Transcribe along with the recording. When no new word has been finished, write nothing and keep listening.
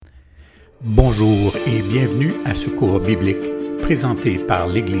Bonjour et bienvenue à ce cours biblique présenté par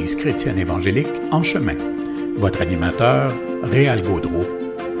l'Église chrétienne évangélique En Chemin. Votre animateur, Réal Gaudreault,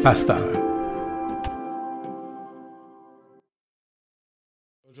 pasteur.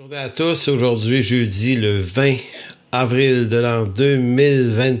 Bonjour à tous. Aujourd'hui, jeudi, le 20 avril de l'an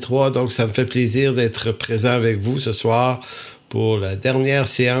 2023. Donc, ça me fait plaisir d'être présent avec vous ce soir pour la dernière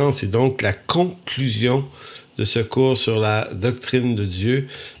séance et donc la conclusion de ce cours sur la doctrine de Dieu.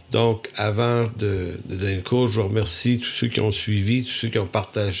 Donc, avant de donner le cours, je vous remercie tous ceux qui ont suivi, tous ceux qui ont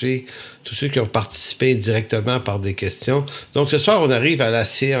partagé, tous ceux qui ont participé directement par des questions. Donc, ce soir, on arrive à la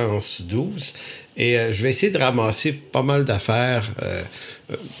séance 12 et je vais essayer de ramasser pas mal d'affaires,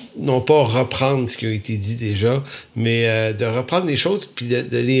 non pas reprendre ce qui a été dit déjà, mais de reprendre les choses, puis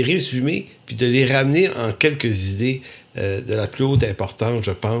de les résumer, puis de les ramener en quelques idées de la plus haute importance,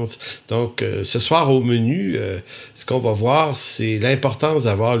 je pense. Donc, ce soir au menu, ce qu'on va voir, c'est l'importance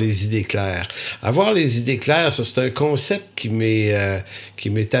d'avoir les idées claires. Avoir les idées claires, ça, c'est un concept qui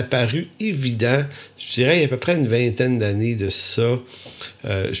m'est apparu évident, je dirais, il y a à peu près une vingtaine d'années de ça.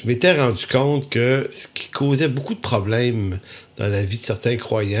 Je m'étais rendu compte que ce qui causait beaucoup de problèmes dans la vie de certains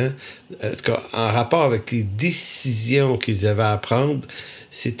croyants, en rapport avec les décisions qu'ils avaient à prendre,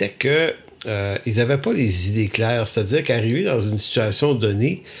 c'était que ils n'avaient pas les idées claires, c'est-à-dire qu'arrivés dans une situation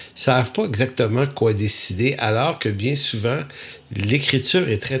donnée, ils ne savent pas exactement quoi décider, alors que bien souvent, l'Écriture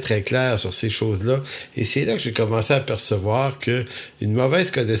est très, très claire sur ces choses-là. Et c'est là que j'ai commencé à percevoir que une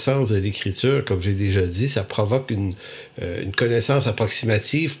mauvaise connaissance de l'Écriture, comme j'ai déjà dit, ça provoque une connaissance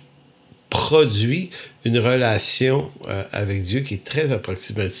approximative, produit une relation avec Dieu qui est très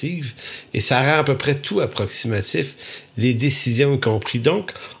approximative et ça rend à peu près tout approximatif, les décisions y compris.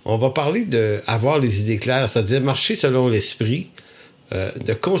 Donc, on va parler d'avoir les idées claires, c'est-à-dire marcher selon l'esprit,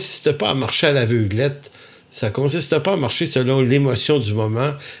 ne consiste pas à marcher à l'aveuglette, ça consiste pas à marcher selon l'émotion du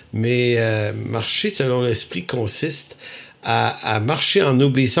moment, mais marcher selon l'esprit consiste à marcher en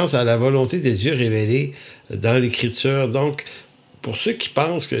obéissance à la volonté de Dieu révélée dans l'Écriture. Donc, pour ceux qui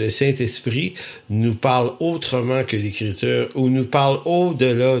pensent que le Saint-Esprit nous parle autrement que l'Écriture ou nous parle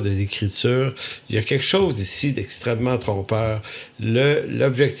au-delà de l'Écriture, il y a quelque chose ici d'extrêmement trompeur.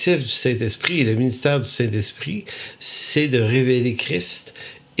 L'objectif du Saint-Esprit et le ministère du Saint-Esprit, c'est de révéler Christ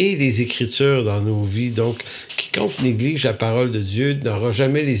et les Écritures dans nos vies. Donc, quiconque néglige la parole de Dieu n'aura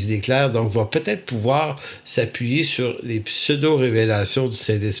jamais les idées claires, donc va peut-être pouvoir s'appuyer sur les pseudo-révélations du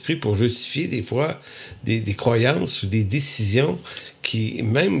Saint-Esprit pour justifier des fois des croyances ou des décisions qui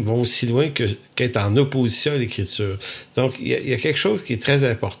même vont aussi loin qu'être en opposition à l'Écriture. Donc, il y a quelque chose qui est très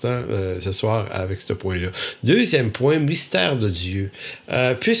important ce soir avec ce point-là. Deuxième point, mystère de Dieu.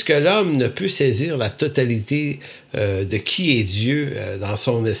 Puisque l'homme ne peut saisir la totalité de qui est Dieu dans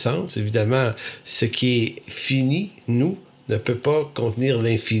son essence, évidemment, ce qui est fini, nous, ne peut pas contenir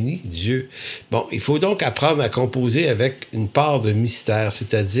l'infini, Dieu. Bon, il faut donc apprendre à composer avec une part de mystère,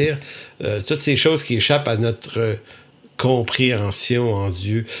 c'est-à-dire toutes ces choses qui échappent à notre compréhension en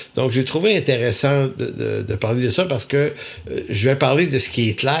Dieu. Donc, j'ai trouvé intéressant de parler de ça parce que je vais parler de ce qui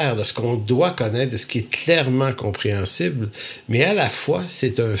est clair, de ce qu'on doit connaître, de ce qui est clairement compréhensible, mais à la fois,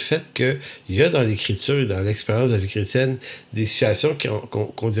 c'est un fait qu'il y a dans l'Écriture et dans l'expérience de la vie chrétienne des situations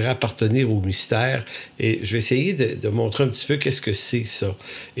qu'on dirait appartenir au mystère, et je vais essayer de montrer un petit peu qu'est-ce que c'est ça.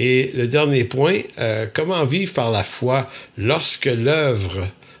 Et le dernier point, comment vivre par la foi lorsque l'œuvre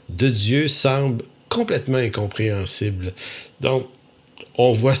de Dieu semble complètement incompréhensible. Donc,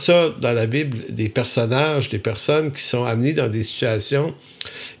 on voit ça dans la Bible, des personnages, des personnes qui sont amenées dans des situations,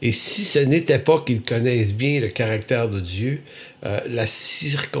 et si ce n'était pas qu'ils connaissent bien le caractère de Dieu, la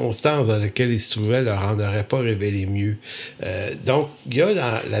circonstance dans laquelle ils se trouvaient leur en aurait pas révélé mieux. Donc, il y a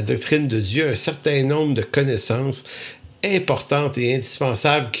dans la doctrine de Dieu un certain nombre de connaissances importantes et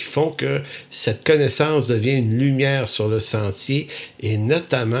indispensables qui font que cette connaissance devient une lumière sur le sentier, et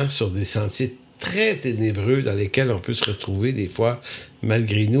notamment sur des sentiers très ténébreux dans lesquels on peut se retrouver des fois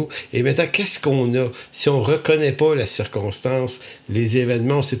malgré nous. Et maintenant, qu'est-ce qu'on a? Si on ne reconnaît pas la circonstance, les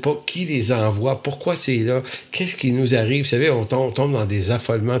événements, on ne sait pas qui les envoie, pourquoi c'est là, qu'est-ce qui nous arrive? Vous savez, on tombe dans des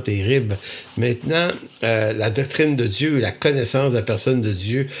affolements terribles. Maintenant, la doctrine de Dieu, la connaissance de la personne de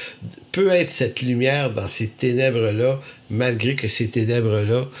Dieu peut être cette lumière dans ces ténèbres-là, malgré que ces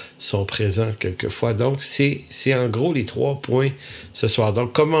ténèbres-là sont présents quelquefois. Donc, c'est en gros les 3 points ce soir.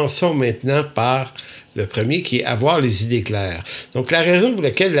 Donc, commençons maintenant par le premier, qui est avoir les idées claires. Donc, la raison pour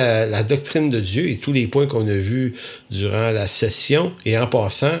laquelle la doctrine de Dieu et tous les points qu'on a vus durant la session, et en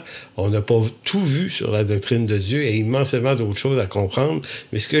passant, on n'a pas tout vu sur la doctrine de Dieu, et immensément d'autres choses à comprendre,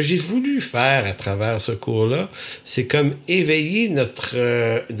 mais ce que j'ai voulu faire à travers ce cours-là, c'est comme éveiller notre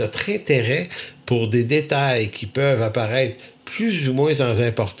intérêt pour des détails qui peuvent apparaître plus ou moins sans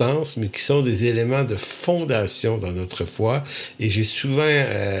importance, mais qui sont des éléments de fondation dans notre foi. Et j'ai souvent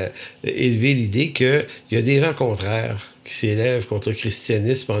élevé l'idée qu'il y a des vents contraires qui s'élèvent contre le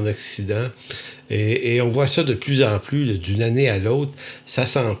christianisme en Occident. Et on voit ça de plus en plus, là, d'une année à l'autre, ça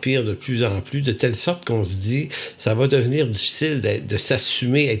s'empire de plus en plus, de telle sorte qu'on se dit, ça va devenir difficile de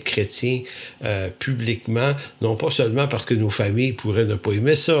s'assumer être chrétien publiquement, non pas seulement parce que nos familles pourraient ne pas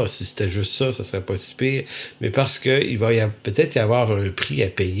aimer ça, si c'était juste ça, ça serait pas si pire, mais parce qu'il va peut-être y avoir un prix à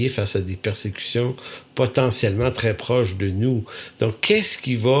payer face à des persécutions potentiellement très proches de nous. Donc, qu'est-ce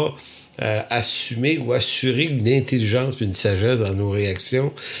qui va assumer ou assurer une intelligence et une sagesse dans nos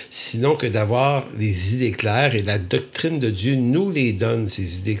réactions, sinon que d'avoir les idées claires, et la doctrine de Dieu nous les donne,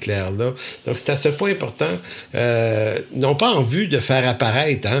 ces idées claires-là. Donc, c'est à ce point important, non pas en vue de faire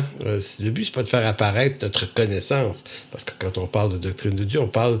apparaître, le but, c'est pas de faire apparaître notre connaissance, parce que quand on parle de doctrine de Dieu, on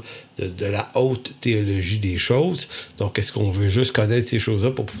parle de la haute théologie des choses. Donc, est-ce qu'on veut juste connaître ces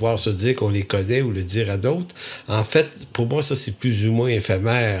choses-là pour pouvoir se dire qu'on les connaît ou le dire à d'autres? En fait, pour moi, ça, c'est plus ou moins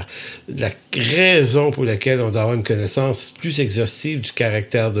éphémère. La raison pour laquelle on doit avoir une connaissance plus exhaustive du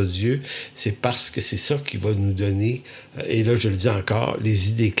caractère de Dieu, c'est parce que c'est ça qui va nous donner, et là, je le dis encore, les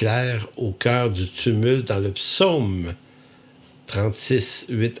idées claires au cœur du tumulte. Dans le psaume 36,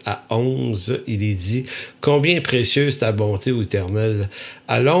 8 à 11, il est dit « Combien précieuse ta bonté, ô Éternel!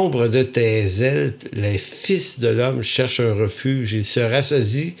 À l'ombre de tes ailes, les fils de l'homme cherchent un refuge. Ils se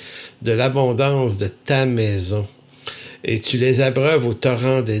rassasient de l'abondance de ta maison. Et tu les abreuves au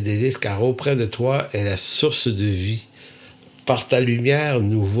torrent des délices, car auprès de toi est la source de vie. Par ta lumière,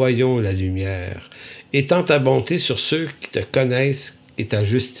 nous voyons la lumière. Étends ta bonté sur ceux qui te connaissent et ta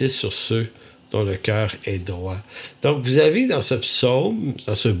justice sur ceux dont le cœur est droit. » Donc, vous avez dans ce psaume,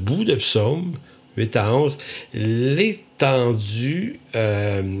 dans ce bout de psaume, 8 à 11, l'étendue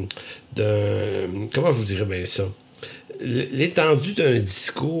comment je vous dirais bien ça? L'étendue d'un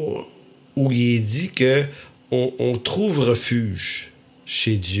discours où il est dit que on trouve refuge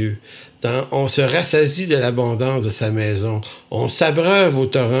chez Dieu. On se rassasie de l'abondance de sa maison. On s'abreuve au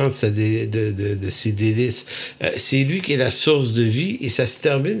torrent de ses délices. C'est lui qui est la source de vie. Et ça se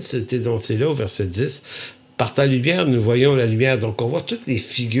termine, cet énoncé-là, au verset 10. Par ta lumière, nous voyons la lumière. Donc, on voit toutes les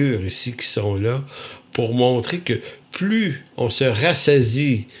figures ici qui sont là pour montrer que plus on se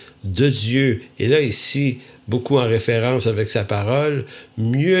rassasie de Dieu, et là, ici, beaucoup en référence avec sa parole,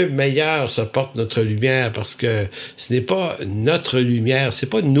 mieux, meilleur se porte notre lumière, parce que ce n'est pas notre lumière, c'est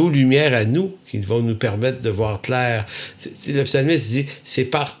pas nos lumières à nous qui vont nous permettre de voir clair. Le psalmiste dit, c'est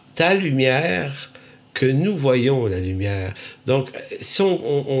par ta lumière que nous voyons la lumière. Donc, si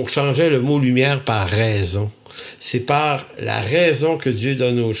on changeait le mot lumière par raison, c'est par la raison que Dieu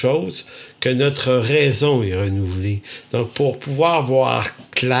donne aux choses que notre raison est renouvelée. Donc, pour pouvoir voir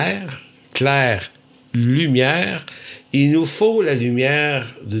clair, lumière, il nous faut la lumière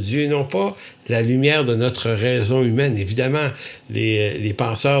de Dieu, non pas la lumière de notre raison humaine. Évidemment, les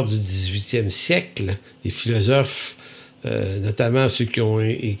penseurs du 18e siècle, les philosophes, notamment ceux qui ont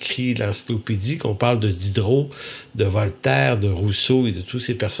écrit l'encyclopédie, qu'on parle de Diderot, de Voltaire, de Rousseau et de tous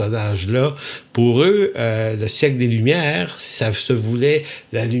ces personnages-là, pour eux, le siècle des Lumières, ça se voulait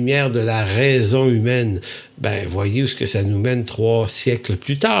la lumière de la raison humaine. Ben, voyez où ce que ça nous mène 3 siècles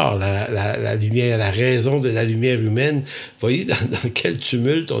plus tard, la lumière, la raison de la lumière humaine. Voyez dans quel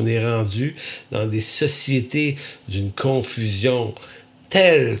tumulte on est rendu, dans des sociétés d'une confusion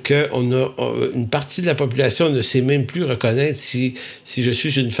telle une partie de la population ne sait même plus reconnaître si je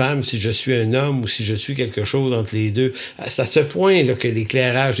suis une femme, si je suis un homme ou si je suis quelque chose entre les deux. C'est à ce point là que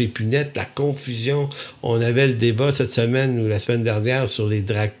l'éclairage est plus net, la confusion. On avait le débat cette semaine ou la semaine dernière sur les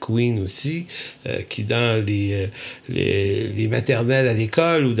drag queens aussi, qui dans les maternelles à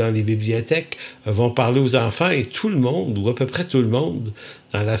l'école ou dans les bibliothèques vont parler aux enfants, et tout le monde, ou à peu près tout le monde,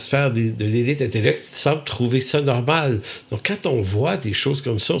 dans la sphère de l'élite intellectuelle, semble trouver ça normal. Donc, quand on voit des choses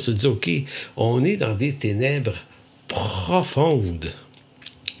comme ça, on se dit, OK, on est dans des ténèbres profondes.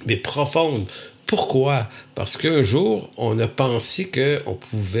 Mais profondes. Pourquoi? Parce qu'un jour, on a pensé qu'on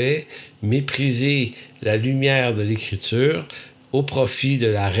pouvait mépriser la lumière de l'Écriture au profit de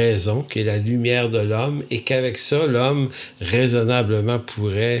la raison, qui est la lumière de l'homme, et qu'avec ça, l'homme, raisonnablement,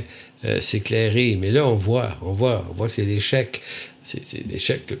 pourrait s'éclairer. Mais là, on voit que c'est l'échec. C'est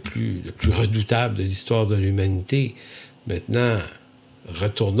l'échec le plus redoutable de l'histoire de l'humanité. Maintenant,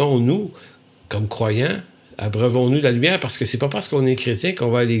 retournons-nous, comme croyants, abreuvons-nous de la lumière, parce que c'est pas parce qu'on est chrétien qu'on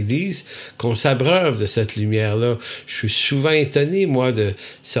va à l'église qu'on s'abreuve de cette lumière-là. Je suis souvent étonné, moi, de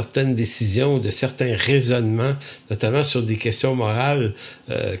certaines décisions, de certains raisonnements, notamment sur des questions morales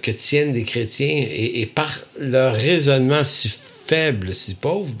que tiennent des chrétiens, et par leur raisonnement si faible, si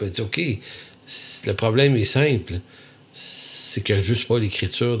pauvre, ben, OK, le problème est simple. c'est qu'il n'y a juste pas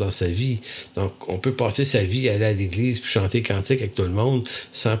l'Écriture dans sa vie. Donc, on peut passer sa vie à aller à l'église puis chanter cantique avec tout le monde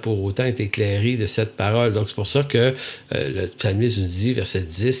sans pour autant être éclairé de cette parole. Donc, c'est pour ça que le psalmiste nous dit, verset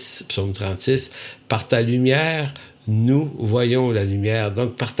 10, psaume 36, « Par ta lumière, nous voyons la lumière. »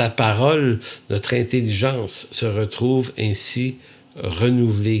 Donc, par ta parole, notre intelligence se retrouve ainsi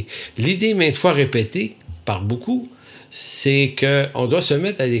renouvelée. L'idée maintes fois répétée par beaucoup, c'est qu'on doit se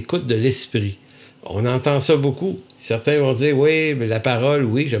mettre à l'écoute de l'esprit. On entend ça beaucoup. Certains vont dire, oui, mais la parole,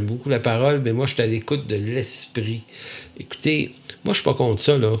 oui, j'aime beaucoup la parole, mais moi, je suis à l'écoute de l'esprit. Écoutez, moi, je suis pas contre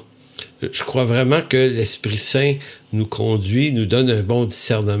ça, là. Je crois vraiment que l'Esprit Saint nous conduit, nous donne un bon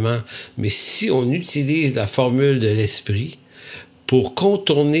discernement. Mais si on utilise la formule de l'Esprit pour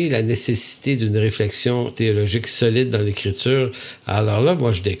contourner la nécessité d'une réflexion théologique solide dans l'Écriture, alors là,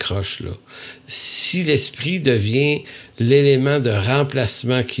 moi, je décroche, là. Si l'Esprit devient l'élément de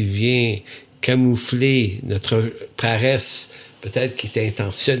remplacement qui vient camoufler notre paresse, peut-être qui est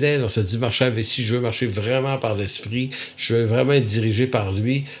intentionnel, on se dit, marcher avec, si je veux marcher vraiment par l'Esprit, je veux vraiment être dirigé par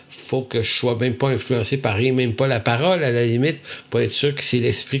lui, faut que je sois même pas influencé par rien, même pas la parole, à la limite, pour être sûr que c'est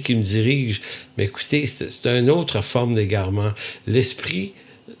l'Esprit qui me dirige. Mais écoutez, c'est une autre forme d'égarement. L'Esprit,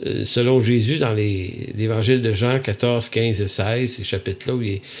 selon Jésus, dans l'Évangile de Jean 14, 15 et 16, ces chapitres-là, où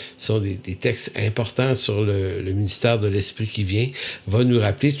ils sont des textes importants sur le ministère de l'Esprit qui vient, va nous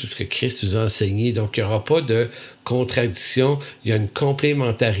rappeler tout ce que Christ nous a enseigné. Donc, il n'y aura pas de contradiction, il y a une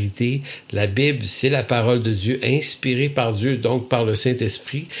complémentarité. La Bible, c'est la parole de Dieu, inspirée par Dieu, donc par le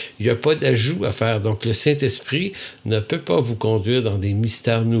Saint-Esprit. Il n'y a pas d'ajout à faire. Donc, le Saint-Esprit ne peut pas vous conduire dans des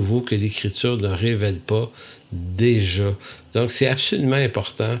mystères nouveaux que l'Écriture ne révèle pas déjà. Donc, c'est absolument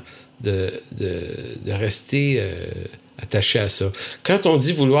important de rester attaché à ça. Quand on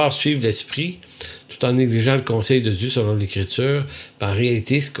dit vouloir suivre l'Esprit, tout en négligeant le conseil de Dieu selon l'Écriture, en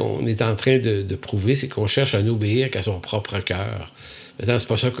réalité, ce qu'on est en train de prouver, c'est qu'on cherche à n'obéir qu'à son propre cœur. Maintenant, c'est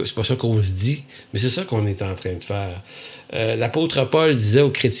pas ça qu'on se dit, mais c'est ça qu'on est en train de faire. L'apôtre Paul disait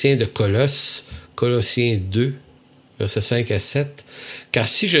aux chrétiens de Colosse, Colossiens 2, versets 5 à 7, « Car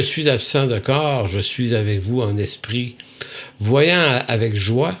si je suis absent de corps, je suis avec vous en esprit, voyant avec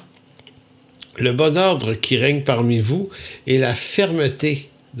joie le bon ordre qui règne parmi vous et la fermeté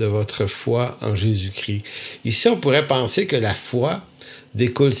de votre foi en Jésus-Christ. » Ici, on pourrait penser que la foi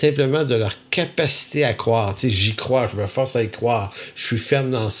découle simplement de leur capacité à croire. Tu sais, j'y crois, je me force à y croire, je suis ferme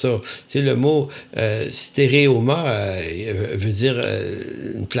dans ça. Tu sais, le mot stéréoma veut dire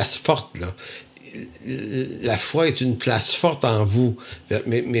une place forte, là. La foi est une place forte en vous.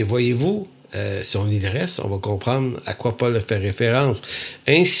 Mais voyez-vous, si on lit le reste, on va comprendre à quoi Paul fait référence.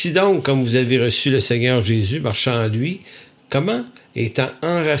 Ainsi donc, comme vous avez reçu le Seigneur Jésus, marchant en lui, comment? Étant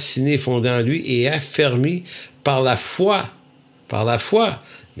enraciné, fondé en lui et affermi par la foi,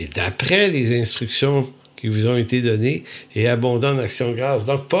 mais d'après les instructions qui vous ont été données et abondant en action de grâce.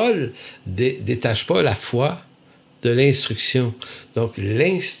 Donc, Paul détache pas la foi de l'instruction. Donc,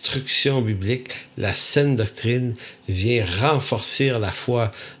 l'instruction biblique, la saine doctrine, vient renforcer la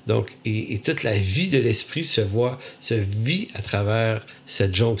foi. Donc, et toute la vie de l'esprit se vit à travers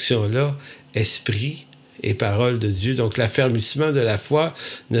cette jonction-là, esprit et parole de Dieu. Donc, l'affermissement de la foi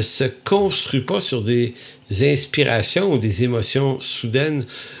ne se construit pas sur des inspirations ou des émotions soudaines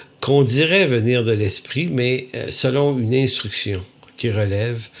qu'on dirait venir de l'esprit, mais selon une instruction qui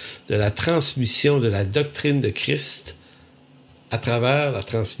relève de la transmission de la doctrine de Christ à travers la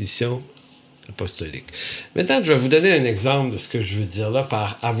transmission apostolique. Maintenant, je vais vous donner un exemple de ce que je veux dire là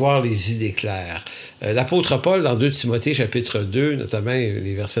par avoir les idées claires. L'apôtre Paul, dans 2 Timothée, chapitre 2, notamment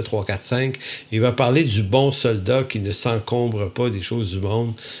les versets 3, 4, 5, il va parler du bon soldat qui ne s'encombre pas des choses du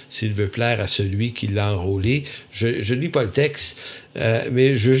monde s'il veut plaire à celui qui l'a enrôlé. Je lis pas le texte,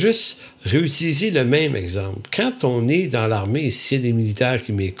 mais je veux juste réutiliser le même exemple. Quand on est dans l'armée, et s'il y a des militaires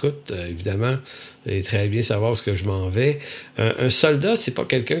qui m'écoutent, évidemment, vous allez très bien savoir ce que je m'en vais. Un soldat, c'est pas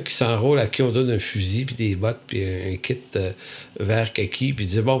quelqu'un qui s'enrôle à qui on donne un fusil, puis des bottes, puis un kit vert kaki, puis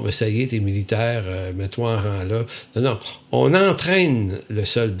dit « Bon, ben ça y est, t'es militaire, mets-toi en rang là. » Non, on entraîne le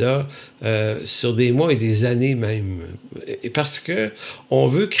soldat sur des mois et des années même. Parce que on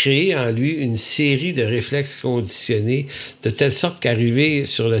veut créer en lui une série de réflexes conditionnés de telle sorte qu'arriver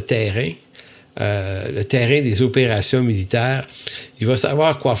sur le terrain des opérations militaires, il va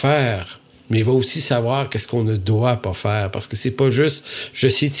savoir quoi faire. Mais il va aussi savoir qu'est-ce qu'on ne doit pas faire. Parce que c'est pas juste « je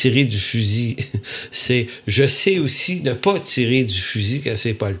sais tirer du fusil ». C'est « je sais aussi ne pas tirer du fusil quand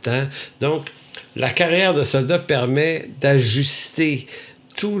c'est pas le temps ». Donc, la carrière de soldat permet d'ajuster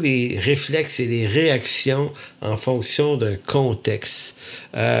tous les réflexes et les réactions en fonction d'un contexte.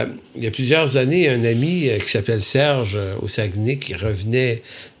 Il y a plusieurs années, un ami qui s'appelle Serge au Saguenay, qui revenait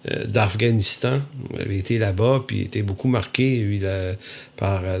d'Afghanistan. Il avait été là-bas, puis il était beaucoup marqué, lui,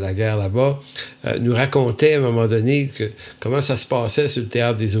 par la guerre là-bas, nous racontait à un moment donné comment ça se passait sur le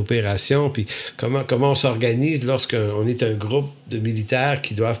théâtre des opérations, puis comment on s'organise lorsqu'on est un groupe de militaires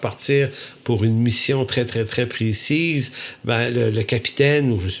qui doivent partir pour une mission très, très, très précise. Le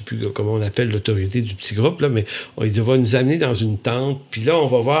capitaine, ou je ne sais plus comment on appelle l'autorité du petit groupe, là, mais il va nous amener dans une tente, puis là, on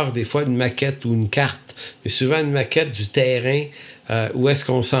va voir des fois une maquette ou une carte, mais souvent une maquette du terrain, où est-ce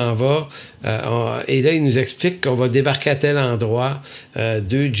qu'on s'en va. Et là, il nous explique qu'on va débarquer à tel endroit,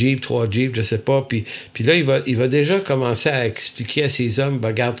 2 jeeps, 3 jeeps, je sais pas. Puis là, il va déjà commencer à expliquer à ses hommes,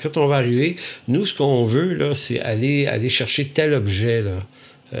 regarde, quand on va arriver, nous, ce qu'on veut, là, c'est aller chercher tel objet,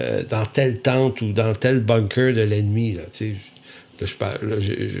 là, dans telle tente ou dans tel bunker de l'ennemi, là, tu sais.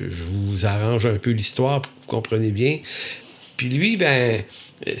 Je vous arrange un peu l'histoire pour que vous compreniez bien. Puis lui,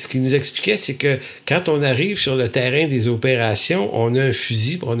 ce qu'il nous expliquait, c'est que quand on arrive sur le terrain des opérations, on a un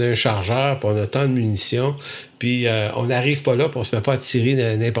fusil, puis on a un chargeur, puis on a tant de munitions, puis on n'arrive pas là, puis on se met pas à tirer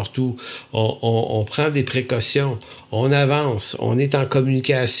n'importe où. On prend des précautions, on avance, on est en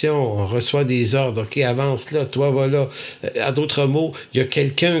communication, on reçoit des ordres. OK, avance là, toi, va là. À d'autres mots, il y a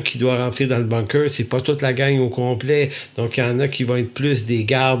quelqu'un qui doit rentrer dans le bunker, c'est pas toute la gang au complet. Donc, il y en a qui vont être plus des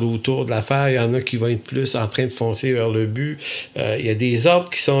gardes autour de l'affaire, il y en a qui vont être plus en train de foncer vers le but. Il y a des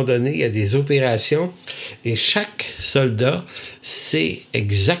ordres qui sont donnés, il y a des opérations, et chaque soldat sait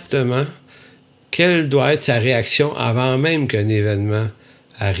exactement quelle doit être sa réaction avant même qu'un événement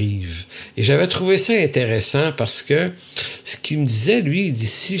arrive. Et j'avais trouvé ça intéressant parce que ce qu'il me disait, lui, il dit,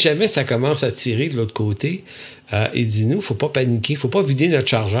 si jamais ça commence à tirer de l'autre côté, il dit, nous, il ne faut pas paniquer, il ne faut pas vider notre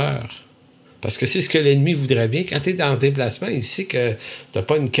chargeur. Parce que c'est ce que l'ennemi voudrait bien. Quand tu es dans le déplacement, il sait que tu n'as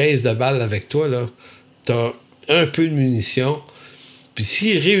pas une caisse de balles avec toi, là. Tu as un peu de munitions. Puis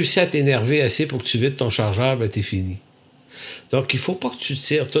s'il réussit à t'énerver assez pour que tu vides ton chargeur, t'es fini. Donc, il ne faut pas que tu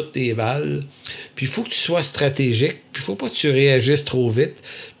tires toutes tes balles, puis il faut que tu sois stratégique, puis il ne faut pas que tu réagisses trop vite.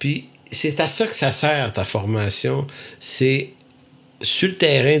 Puis c'est à ça que ça sert, ta formation. C'est sur le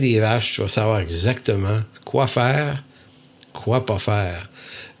terrain des vaches, tu vas savoir exactement quoi faire, quoi pas faire.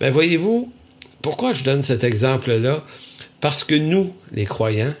 Voyez-vous, pourquoi je donne cet exemple-là? Parce que nous, les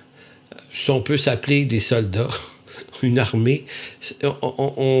croyants, si on peut s'appeler des soldats, une armée,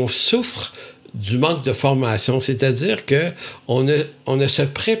 on souffre du manque de formation, c'est-à-dire qu'on ne se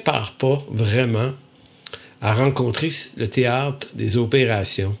prépare pas vraiment à rencontrer le théâtre des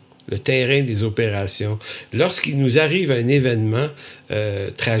opérations, le terrain des opérations. Lorsqu'il nous arrive un événement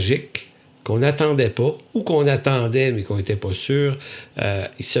tragique qu'on n'attendait pas ou qu'on attendait mais qu'on n'était pas sûr,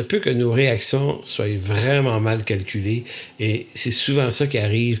 il se peut que nos réactions soient vraiment mal calculées et c'est souvent ça qui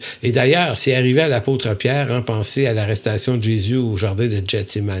arrive. Et d'ailleurs, c'est arrivé à l'apôtre Pierre, pensez à l'arrestation de Jésus au jardin de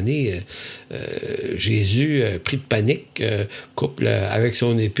Gethsémane. Jésus, pris de panique, coupe avec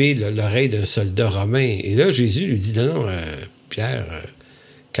son épée l'oreille d'un soldat romain. Et là, Jésus lui dit, non, Pierre...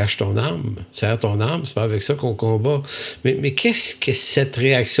 cache ton âme, serre ton âme, c'est pas avec ça qu'on combat. Mais qu'est-ce que cette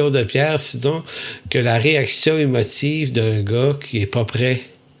réaction de Pierre, sinon que la réaction émotive d'un gars qui est pas prêt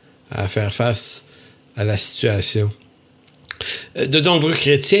à faire face à la situation? De nombreux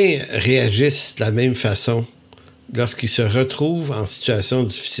chrétiens réagissent de la même façon. Lorsqu'ils se retrouvent en situation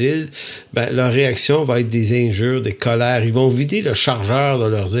difficile, leur réaction va être des injures, des colères. Ils vont vider le chargeur de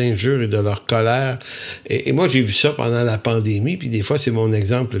leurs injures et de leur colère. Et moi, j'ai vu ça pendant la pandémie, puis des fois, c'est mon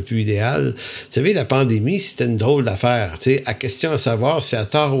exemple le plus idéal. Vous savez, la pandémie, c'était une drôle d'affaire. T'sais, à question à savoir si à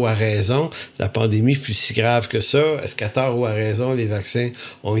tort ou à raison, la pandémie fut si grave que ça. Est-ce qu'à tort ou à raison, les vaccins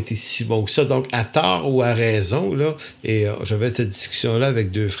ont été si bons que ça? Donc, à tort ou à raison, là, et j'avais cette discussion-là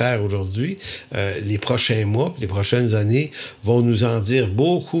avec 2 frères aujourd'hui, les prochains mois, puis les prochaines années vont nous en dire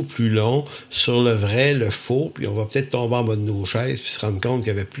beaucoup plus long sur le vrai, le faux, puis on va peut-être tomber en bas de nos chaises puis se rendre compte qu'il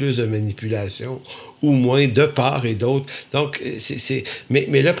y avait plus de manipulation ou moins de part et d'autre. Donc, mais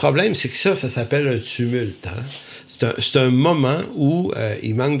le problème, c'est que ça s'appelle un tumulte. C'est un moment où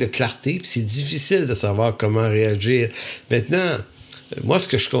il manque de clarté, puis c'est difficile de savoir comment réagir. Maintenant, moi, ce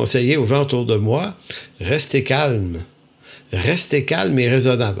que je conseillais aux gens autour de moi, restez calme. Restez calme et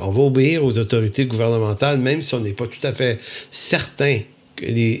raisonnable. On va obéir aux autorités gouvernementales, même si on n'est pas tout à fait certain que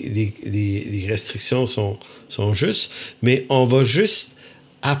les restrictions sont justes, mais on va juste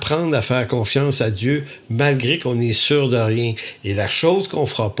apprendre à faire confiance à Dieu malgré qu'on est sûr de rien. Et la chose qu'on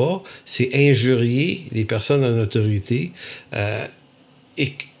fera pas, c'est injurier les personnes en autorité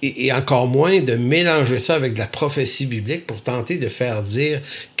et encore moins de mélanger ça avec de la prophétie biblique pour tenter de faire dire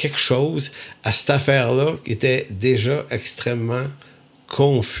quelque chose à cette affaire-là qui était déjà extrêmement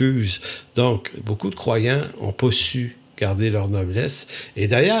confuse. Donc, beaucoup de croyants n'ont pas su garder leur noblesse. Et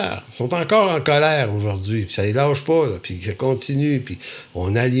d'ailleurs, ils sont encore en colère aujourd'hui, puis ça les lâche pas, là, puis ça continue, puis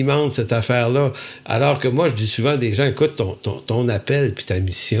on alimente cette affaire-là. Alors que moi, je dis souvent à des gens, écoute, ton appel puis ta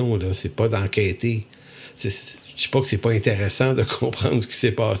mission, là, c'est pas d'enquêter. Je dis pas que c'est pas intéressant de comprendre ce qui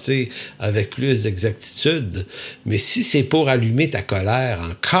s'est passé avec plus d'exactitude, mais si c'est pour allumer ta colère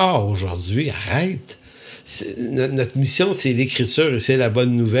encore aujourd'hui, arrête. Notre mission, c'est l'écriture et c'est la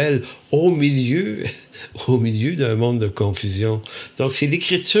bonne nouvelle au milieu d'un monde de confusion. Donc, c'est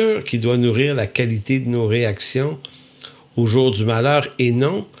l'écriture qui doit nourrir la qualité de nos réactions au jour du malheur et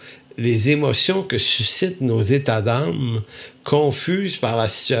non les émotions que suscitent nos états d'âme confuses par la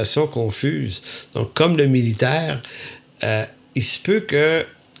situation confuse. Donc, comme le militaire, il se peut que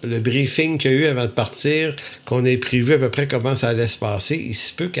le briefing qu'il y a eu avant de partir, qu'on ait prévu à peu près comment ça allait se passer, il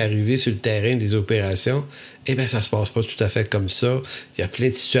se peut qu'arriver sur le terrain des opérations, eh bien, ça se passe pas tout à fait comme ça. Il y a plein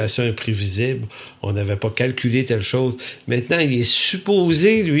de situations imprévisibles. On n'avait pas calculé telle chose. Maintenant, il est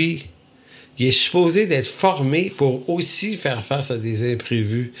supposé, lui, d'être formé pour aussi faire face à des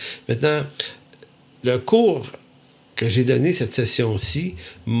imprévus. Maintenant, le cours que j'ai donné cette session-ci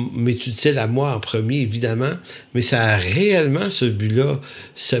m'est utile à moi en premier, évidemment, mais ça a réellement ce but-là,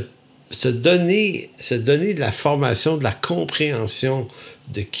 se donner de la formation, de la compréhension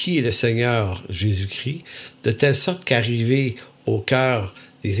de qui est le Seigneur Jésus-Christ, de telle sorte qu'arriver au cœur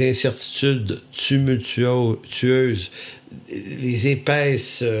des incertitudes tumultueuses, les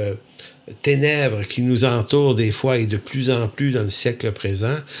épaisses ténèbres qui nous entourent des fois et de plus en plus dans le siècle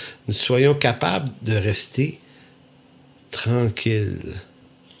présent, nous soyons capables de rester tranquille.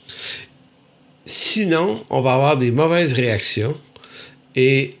 Sinon, on va avoir des mauvaises réactions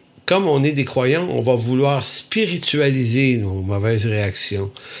et comme on est des croyants, on va vouloir spiritualiser nos mauvaises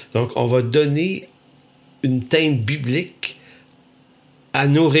réactions. Donc, on va donner une teinte biblique à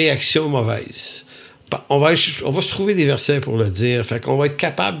nos réactions mauvaises. On va se trouver des versets pour le dire. Fait qu'on va être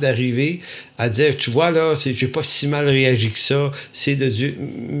capable d'arriver à dire, tu vois là, j'ai pas si mal réagi que ça, c'est de Dieu.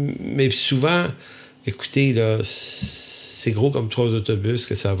 Mais souvent, écoutez, là, c'est gros comme 3 autobus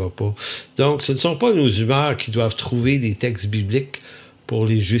que ça va pas. Donc, ce ne sont pas nos humeurs qui doivent trouver des textes bibliques pour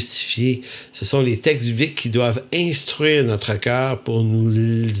les justifier. Ce sont les textes bibliques qui doivent instruire notre cœur pour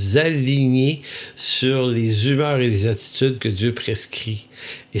nous aligner sur les humeurs et les attitudes que Dieu prescrit.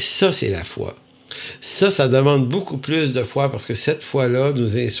 Et ça, c'est la foi. Ça demande beaucoup plus de foi parce que cette foi-là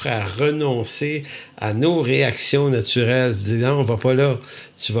nous instruit à renoncer à nos réactions naturelles. Vous dites, non, on va pas là.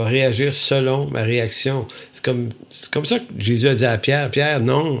 Tu vas réagir selon ma réaction. C'est comme ça que Jésus a dit à Pierre, Pierre,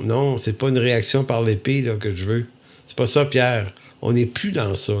 non, c'est pas une réaction par l'épée là, que je veux. C'est pas ça, Pierre. On n'est plus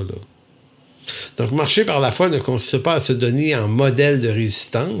dans ça, là. Donc, marcher par la foi ne consiste pas à se donner en modèle de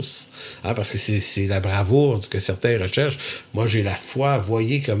résistance, parce que c'est la bravoure que certains recherchent. Moi, j'ai la foi,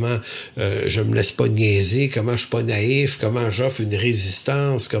 voyez comment je me laisse pas niaiser, comment je suis pas naïf, comment j'offre une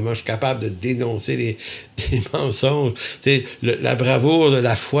résistance, comment je suis capable de dénoncer les mensonges. La bravoure de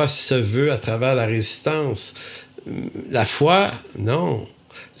la foi se veut à travers la résistance. La foi, non.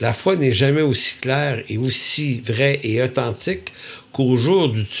 La foi n'est jamais aussi claire et aussi vraie et authentique qu'au jour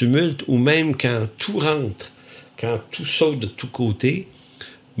du tumulte ou même quand tout rentre, quand tout saute de tous côtés,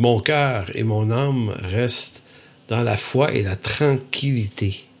 mon cœur et mon âme restent dans la foi et la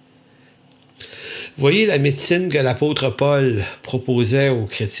tranquillité. Voyez la médecine que l'apôtre Paul proposait aux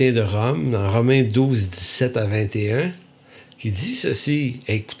chrétiens de Rome, dans Romains 12, 17 à 21, qui dit ceci.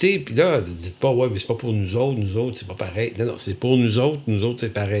 Écoutez, puis là, dites pas, ouais, mais c'est pas pour nous autres, c'est pas pareil. Non, c'est pour nous autres, c'est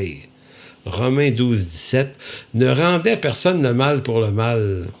pareil. Romains 12, 17, ne rendez à personne le mal pour le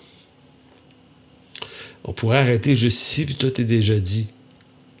mal. On pourrait arrêter juste ici, puis tout est déjà dit.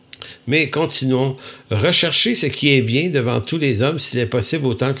 Mais continuons. Recherchez ce qui est bien devant tous les hommes, s'il est possible,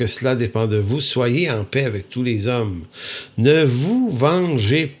 autant que cela dépend de vous. Soyez en paix avec tous les hommes. Ne vous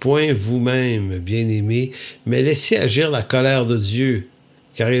vengez point vous-même, bien-aimés, mais laissez agir la colère de Dieu.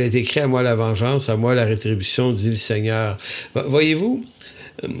 Car il est écrit, à moi la vengeance, à moi la rétribution, dit le Seigneur. Voyez-vous,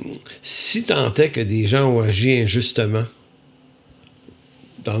 si tant est que des gens ont agi injustement,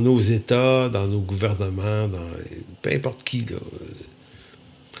 dans nos États, dans nos gouvernements, dans peu importe qui, là,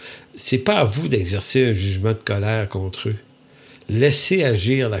 c'est pas à vous d'exercer un jugement de colère contre eux. Laissez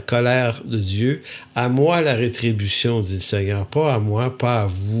agir la colère de Dieu. À moi la rétribution, dit le Seigneur. Pas à moi, pas à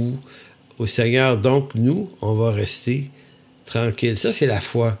vous. Au Seigneur, donc, nous, on va rester tranquilles. Ça, c'est la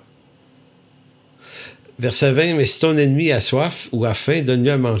foi. Verset 20, mais si ton ennemi a soif ou a faim,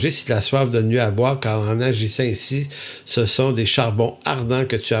 donne-lui à manger. Si tu as soif, donne-lui à boire, car en agissant ainsi, ce sont des charbons ardents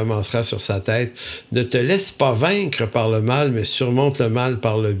que tu amasseras sur sa tête. Ne te laisse pas vaincre par le mal, mais surmonte le mal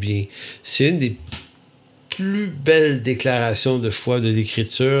par le bien. C'est une des plus belle déclaration de foi de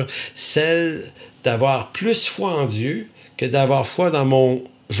l'Écriture, celle d'avoir plus foi en Dieu que d'avoir foi dans mon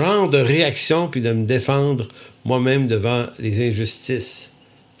genre de réaction puis de me défendre moi-même devant les injustices.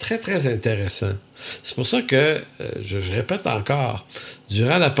 Très, très intéressant. C'est pour ça que, je répète encore,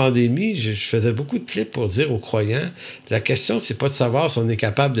 durant la pandémie, je faisais beaucoup de clips pour dire aux croyants, la question, c'est pas de savoir si on est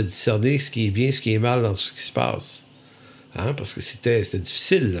capable de discerner ce qui est bien, ce qui est mal dans tout ce qui se passe. Hein? Parce que c'était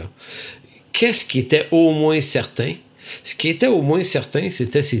difficile, là. Qu'est-ce qui était au moins certain? Ce qui était au moins certain,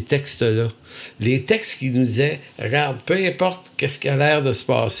 c'était ces textes-là. Les textes qui nous disaient, regarde, peu importe qu'est-ce qui a l'air de se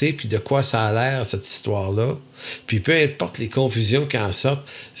passer, puis de quoi ça a l'air, cette histoire-là, puis peu importe les confusions qui en sortent,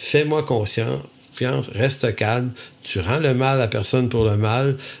 fais-moi confiance, reste calme, tu rends le mal à personne pour le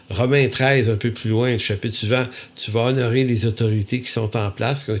mal. Romains 13, un peu plus loin, le chapitre suivant, tu vas honorer les autorités qui sont en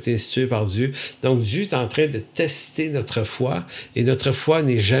place, qui ont été instituées par Dieu. Donc Dieu est en train de tester notre foi, et notre foi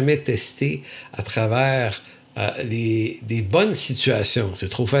n'est jamais testée à travers des bonnes situations. C'est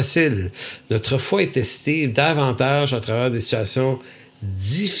trop facile. Notre foi est testée davantage à travers des situations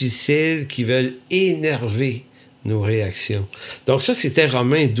difficiles qui veulent énerver nos réactions. Donc ça, c'était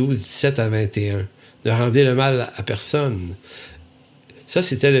Romains 12, 17 à 21. Ne rendez le mal à personne. Ça,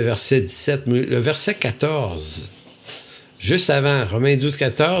 c'était le verset 17. Le verset 14, juste avant, Romains 12,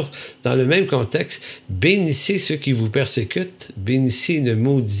 14, dans le même contexte, « Bénissez ceux qui vous persécutent, bénissez et ne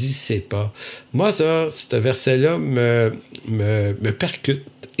maudissez pas. » Moi, ça, ce verset-là me percute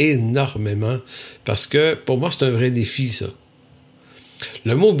énormément parce que, pour moi, c'est un vrai défi, ça.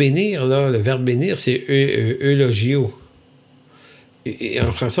 Le mot « bénir », là, le verbe « bénir », c'est « eulogio ». Et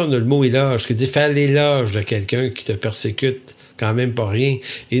en français, on a le mot « éloge », qui dit faire l'éloge de quelqu'un qui te persécute, quand même pas rien.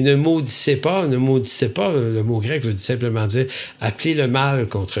 Et ne maudissez pas, le mot grec veut simplement dire « appeler le mal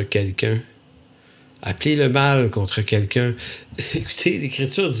contre quelqu'un ». Appeler le mal contre quelqu'un. Écoutez,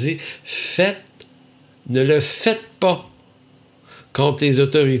 l'Écriture dit « ne le faites pas ». Contre les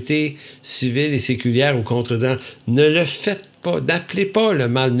autorités civiles et séculières ou contre eux. Ne le faites pas, n'appelez pas le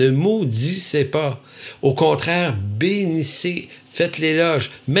mal, ne maudissez pas. Au contraire, bénissez, faites l'éloge,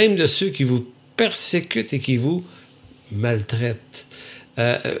 même de ceux qui vous persécutent et qui vous maltraitent.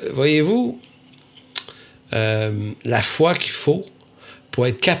 Voyez-vous, la foi qu'il faut pour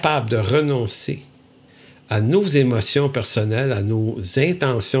être capable de renoncer à nos émotions personnelles, à nos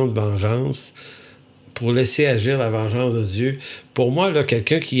intentions de vengeance, pour laisser agir la vengeance de Dieu. Pour moi, là,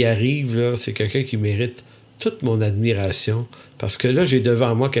 quelqu'un qui y arrive, là, c'est quelqu'un qui mérite toute mon admiration, parce que là, j'ai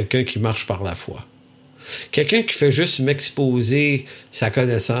devant moi quelqu'un qui marche par la foi. Quelqu'un qui fait juste m'exposer sa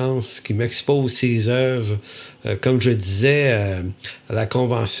connaissance, qui m'expose ses œuvres. Comme je disais, à la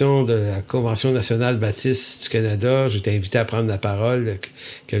Convention nationale baptiste du Canada, j'étais invité à prendre la parole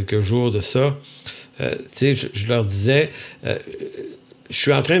quelques jours de ça. Je leur disais... je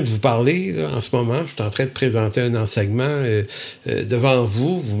suis en train de vous parler là, en ce moment. Je suis en train de présenter un enseignement devant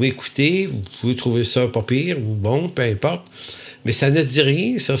vous. Vous m'écoutez. Vous pouvez trouver ça pas pire ou bon, peu importe. Mais ça ne dit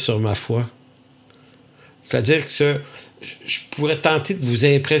rien, ça, sur ma foi. C'est-à-dire que je pourrais tenter de vous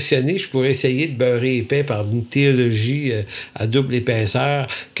impressionner. Je pourrais essayer de beurrer épais par une théologie à double épaisseur,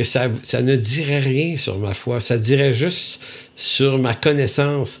 que ça ne dirait rien sur ma foi. Ça dirait juste sur ma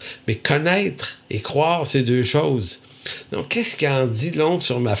connaissance. Mais connaître et croire, c'est deux choses. Donc, qu'est-ce qui en dit long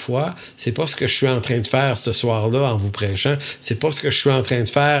sur ma foi? C'est pas ce que je suis en train de faire ce soir-là en vous prêchant. C'est pas ce que je suis en train de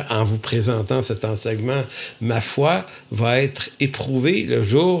faire en vous présentant cet enseignement. Ma foi va être éprouvée le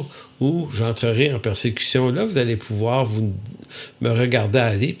jour où j'entrerai en persécution. Là, vous allez pouvoir me regarder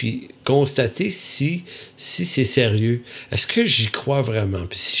aller puis constater si c'est sérieux. Est-ce que j'y crois vraiment?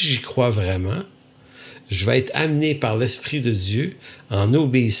 Puis si j'y crois vraiment, je vais être amené par l'Esprit de Dieu en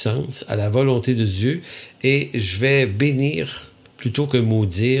obéissance à la volonté de Dieu et je vais bénir plutôt que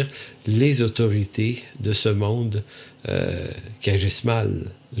maudire les autorités de ce monde qui agissent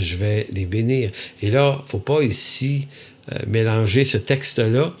mal. Je vais les bénir. Et là, il ne faut pas ici mélanger ce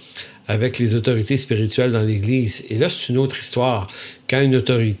texte-là avec les autorités spirituelles dans l'Église. Et là, c'est une autre histoire. Quand une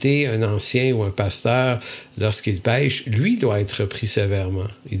autorité, un ancien ou un pasteur, lorsqu'il pêche, lui doit être repris sévèrement.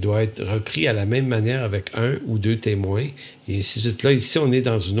 Il doit être repris à la même manière avec un ou deux témoins. Et ainsi de suite. Là, ici, on est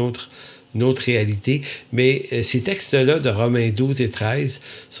dans une autre réalité. Mais ces textes-là de Romains 12 et 13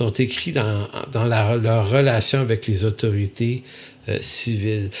 sont écrits dans leur relation avec les autorités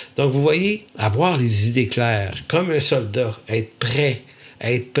civiles. Donc, vous voyez, avoir les idées claires, comme un soldat, être prêt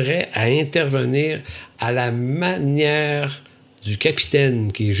à intervenir à la manière du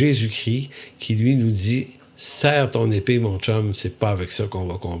capitaine qui est Jésus-Christ, qui lui nous dit « serre ton épée, mon chum, c'est pas avec ça qu'on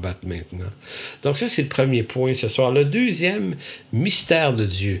va combattre maintenant. Donc ça, c'est le premier point ce soir. Le deuxième, mystère de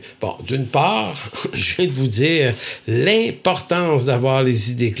Dieu. Bon, d'une part, je viens de vous dire l'importance d'avoir les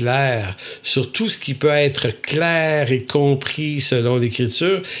idées claires sur tout ce qui peut être clair et compris selon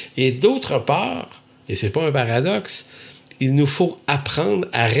l'Écriture. Et d'autre part, et c'est pas un paradoxe, il nous faut apprendre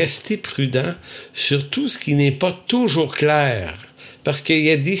à rester prudent sur tout ce qui n'est pas toujours clair. Parce qu'il y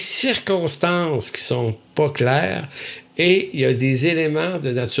a des circonstances qui sont pas claires et il y a des éléments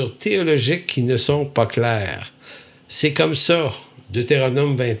de nature théologique qui ne sont pas clairs. C'est comme ça.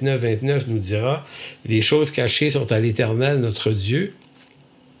 Deutéronome 29 nous dira « Les choses cachées sont à l'Éternel, notre Dieu.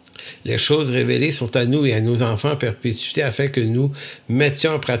 Les choses révélées sont à nous et à nos enfants en perpétuité afin que nous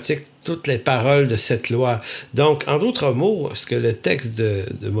mettions en pratique toutes les paroles de cette loi. » Donc, en d'autres mots, ce que le texte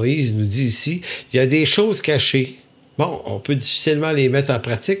de Moïse nous dit ici, il y a des choses cachées. Bon, on peut difficilement les mettre en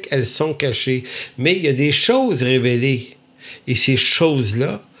pratique, elles sont cachées. Mais il y a des choses révélées. Et ces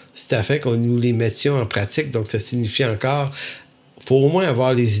choses-là, c'est afin qu'on nous les mettions en pratique. Donc, ça signifie encore, il faut au moins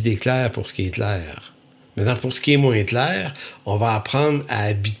avoir les idées claires pour ce qui est clair. Maintenant, pour ce qui est moins clair, on va apprendre à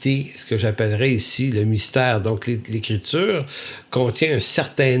habiter ce que j'appellerais ici le mystère. Donc, l'Écriture contient un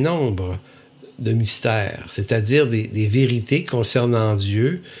certain nombre de mystères, c'est-à-dire des vérités concernant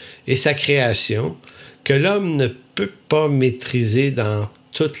Dieu et sa création que l'homme ne peut pas maîtriser dans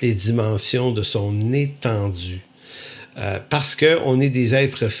toutes les dimensions de son étendue. Parce qu'on est des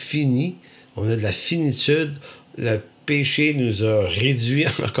êtres finis, on a de la finitude, le péché nous a réduits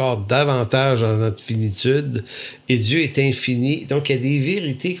encore davantage dans notre finitude, et Dieu est infini. Donc, il y a des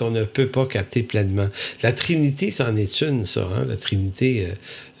vérités qu'on ne peut pas capter pleinement. La Trinité, c'en est une, ça. Hein? La Trinité,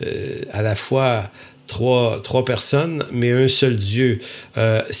 à la fois trois personnes, mais un seul Dieu.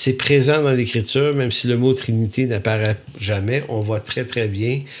 C'est présent dans l'Écriture, même si le mot Trinité n'apparaît jamais. On voit très, très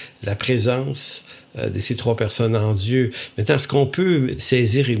bien la présence de ces trois personnes en Dieu. Maintenant, est-ce qu'on peut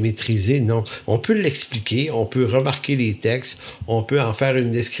saisir et maîtriser? Non. On peut l'expliquer, on peut remarquer les textes, on peut en faire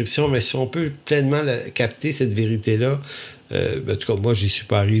une description, mais si on peut pleinement capter cette vérité-là, en tout cas, moi, j'y suis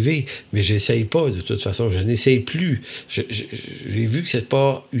pas arrivé, mais j'essaye pas, de toute façon, je n'essaye plus. J'ai vu que c'est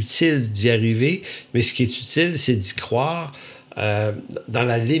pas utile d'y arriver, mais ce qui est utile, c'est d'y croire dans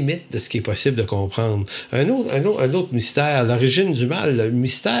la limite de ce qui est possible de comprendre. Un autre mystère, l'origine du mal. Le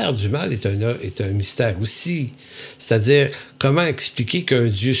mystère du mal est un mystère aussi. C'est-à-dire, comment expliquer qu'un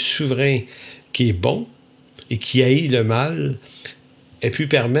Dieu souverain qui est bon et qui haït le mal ait pu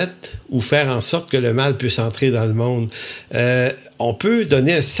permettre ou faire en sorte que le mal puisse entrer dans le monde. On peut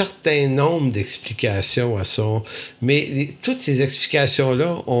donner un certain nombre d'explications à ça, mais toutes ces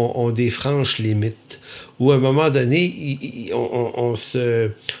explications-là ont des franches limites, où à un moment donné, on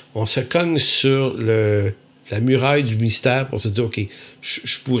se cogne sur la muraille du mystère pour se dire, OK,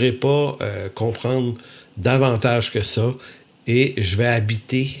 je pourrais pas comprendre davantage que ça, et je vais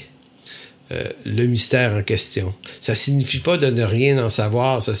habiter le mystère en question. Ça signifie pas de ne rien en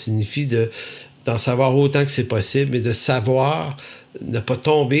savoir, ça signifie d'en savoir autant que c'est possible, mais de savoir, ne pas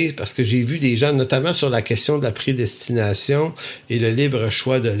tomber, parce que j'ai vu des gens, notamment sur la question de la prédestination et le libre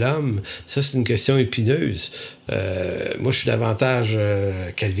choix de l'homme, ça c'est une question épineuse. Moi je suis davantage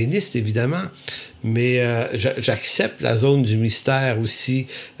calviniste évidemment, mais j'accepte la zone du mystère aussi.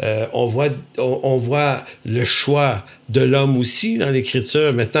 On voit le choix de l'homme aussi dans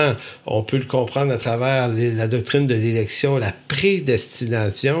l'Écriture. Maintenant, on peut le comprendre à travers la doctrine de l'élection, la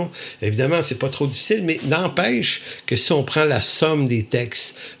prédestination. Évidemment, c'est pas trop difficile, mais n'empêche que si on prend la somme des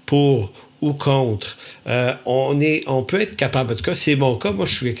textes pour ou contre, on peut être capable, en tout cas c'est mon cas, moi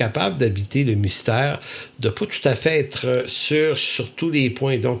je suis capable d'habiter le mystère, de pas tout à fait être sûr sur tous les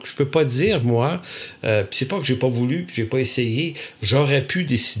points. Donc je peux pas dire, moi, c'est pas que j'ai pas voulu, j'ai pas essayé, j'aurais pu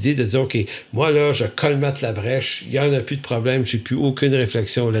décider de dire, OK, moi là, je colmate la brèche, il y en a plus de problème, j'ai plus aucune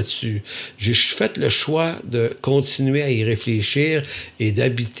réflexion là-dessus. J'ai fait le choix de continuer à y réfléchir et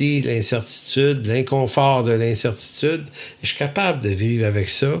d'habiter l'incertitude, l'inconfort de l'incertitude, et je suis capable de vivre avec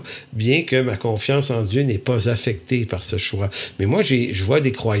ça, bien que ma confiance en Dieu n'est pas affectée par ce choix. Mais moi, je vois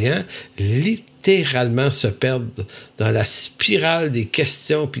des croyants littéralement se perdre dans la spirale des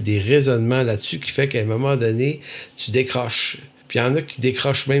questions puis des raisonnements là-dessus qui fait qu'à un moment donné, tu décroches. Puis il y en a qui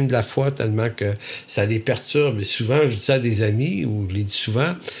décrochent même de la foi tellement que ça les perturbe. Et souvent, je dis ça à des amis, ou je les dis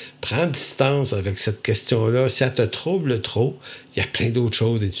souvent, prends distance avec cette question-là. Si ça te trouble trop, il y a plein d'autres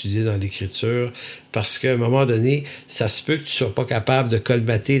choses à étudier dans l'Écriture, parce qu'à un moment donné, ça se peut que tu ne sois pas capable de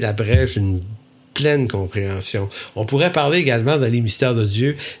colmater la brèche d'une pleine compréhension. On pourrait parler également dans les mystères de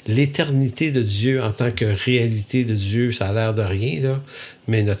Dieu, l'éternité de Dieu en tant que réalité de Dieu, ça a l'air de rien, là,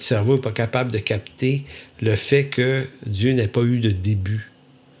 mais notre cerveau n'est pas capable de capter le fait que Dieu n'ait pas eu de début.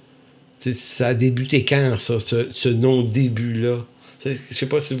 Ça a débuté quand, ça, ce non-début-là? Je ne sais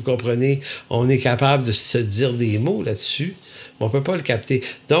pas si vous comprenez, on est capable de se dire des mots là-dessus, mais on ne peut pas le capter.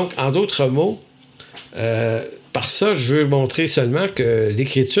 Donc, en d'autres mots, par ça, je veux montrer seulement que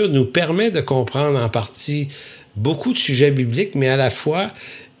l'Écriture nous permet de comprendre en partie beaucoup de sujets bibliques, mais à la fois,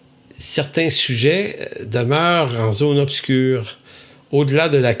 certains sujets demeurent en zone obscure, au-delà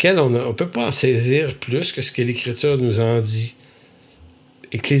de laquelle on ne peut pas en saisir plus que ce que l'Écriture nous en dit.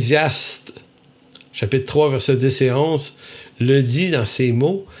 Ecclésiaste, chapitre 3, versets 10 et 11, le dit dans ces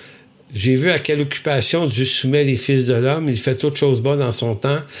mots: « J'ai vu à quelle occupation Dieu soumet les fils de l'homme, il fait toutes choses bonnes en son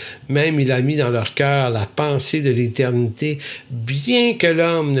temps, même il a mis dans leur cœur la pensée de l'éternité, bien que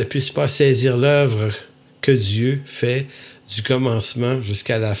l'homme ne puisse pas saisir l'œuvre que Dieu fait du commencement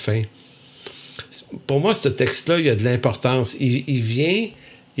jusqu'à la fin. » Pour moi, ce texte-là, il y a de l'importance. Il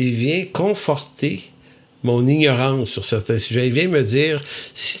vient conforter mon ignorance sur certains sujets. Il vient me dire,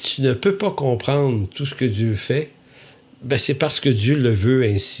 si tu ne peux pas comprendre tout ce que Dieu fait, ben c'est parce que Dieu le veut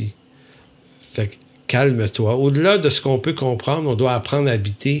ainsi. Fait que calme-toi. Au-delà de ce qu'on peut comprendre, on doit apprendre à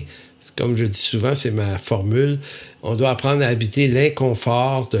habiter, comme je dis souvent, c'est ma formule, on doit apprendre à habiter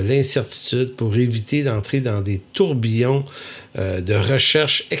l'inconfort de l'incertitude pour éviter d'entrer dans des tourbillons de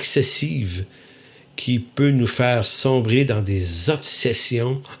recherche excessive qui peut nous faire sombrer dans des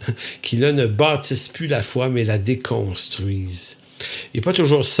obsessions qui, là, ne bâtissent plus la foi, mais la déconstruisent. Il n'est pas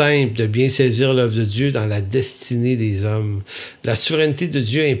toujours simple de bien saisir l'œuvre de Dieu dans la destinée des hommes. La souveraineté de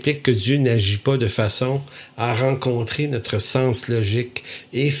Dieu implique que Dieu n'agit pas de façon à rencontrer notre sens logique.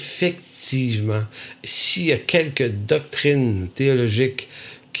 Effectivement, s'il y a quelques doctrines théologiques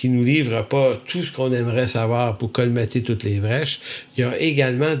qui ne nous livrent pas tout ce qu'on aimerait savoir pour colmater toutes les brèches, il y a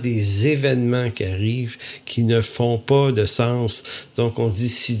également des événements qui arrivent qui ne font pas de sens. Donc, on se dit,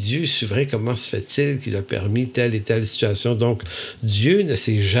 si Dieu est souverain, comment se fait-il qu'il a permis telle et telle situation? Donc, Dieu ne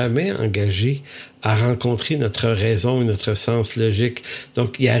s'est jamais engagé à rencontrer notre raison et notre sens logique.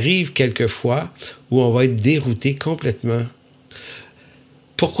 Donc, il arrive quelquefois où on va être dérouté complètement.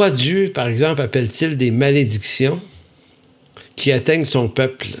 Pourquoi Dieu, par exemple, appelle-t-il des malédictions qui atteignent son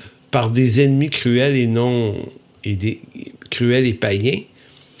peuple par des ennemis cruels cruels et païens,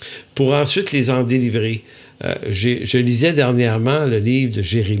 pour ensuite les en délivrer? Je lisais dernièrement le livre de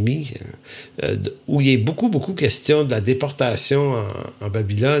Jérémie, où il y a beaucoup question de la déportation en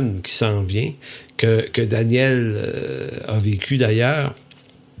Babylone qui s'en vient, que Daniel a vécu d'ailleurs.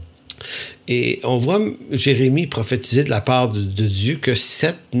 Et on voit Jérémie prophétiser de la part de Dieu que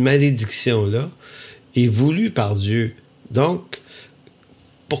cette malédiction-là est voulue par Dieu. Donc,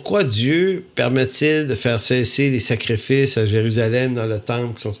 pourquoi Dieu permet-il de faire cesser les sacrifices à Jérusalem dans le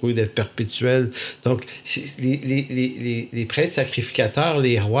temple qui sont supposés d'être perpétuels? Donc, les prêtres sacrificateurs,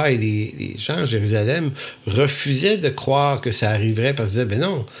 les rois et les gens à Jérusalem refusaient de croire que ça arriverait parce qu'ils disaient, ben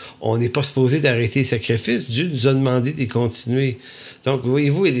non, on n'est pas supposé d'arrêter les sacrifices, Dieu nous a demandé d'y continuer. Donc,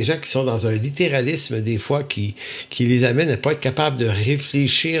 voyez-vous, il y a des gens qui sont dans un littéralisme, des fois, qui les amène à ne pas être capables de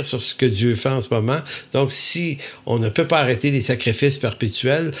réfléchir sur ce que Dieu fait en ce moment. Donc, si on ne peut pas arrêter les sacrifices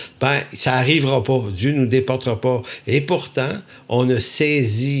perpétuels, ben, ça n'arrivera pas. Dieu ne nous déportera pas. Et pourtant, on a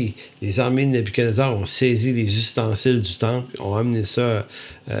saisi, les armées de Nebuchadnezzar ont saisi les ustensiles du temple, ont amené ça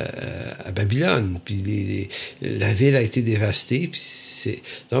à Babylone. Puis la ville a été dévastée. Puis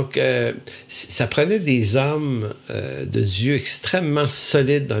donc, ça prenait des hommes de Dieu extrêmement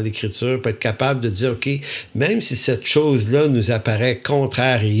solides dans l'Écriture pour être capable de dire, OK, même si cette chose-là nous apparaît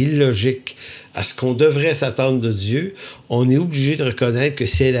contraire et illogique à ce qu'on devrait s'attendre de Dieu, on est obligé de reconnaître que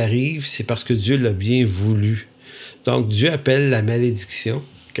si elle arrive, c'est parce que Dieu l'a bien voulu. Donc, Dieu appelle la malédiction,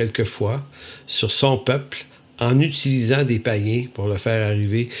 quelquefois, sur son peuple, en utilisant des païens pour le faire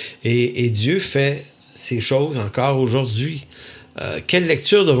arriver. Et Dieu fait ces choses encore aujourd'hui. Quelle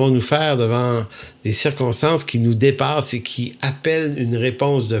lecture devons-nous faire devant des circonstances qui nous dépassent et qui appellent une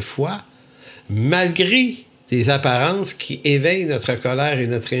réponse de foi, malgré des apparences qui éveillent notre colère et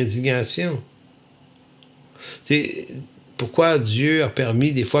notre indignation? Pourquoi Dieu a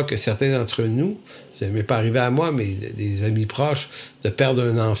permis des fois que certains d'entre nous, ça ne m'est pas arrivé à moi, mais des amis proches, de perdre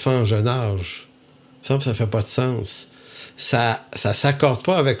un enfant en jeune âge? Il me semble que ça ne fait pas de sens. Ça ne s'accorde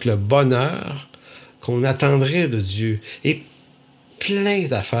pas avec le bonheur qu'on attendrait de Dieu. Et plein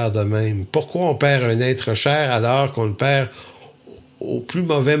d'affaires de même. Pourquoi on perd un être cher alors qu'on le perd au plus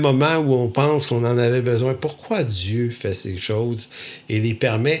mauvais moment où on pense qu'on en avait besoin? Pourquoi Dieu fait ces choses et les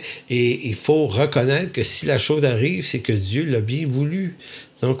permet? Et il faut reconnaître que si la chose arrive, c'est que Dieu l'a bien voulu.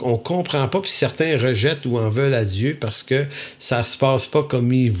 Donc, on comprend pas, puis certains rejettent ou en veulent à Dieu parce que ça se passe pas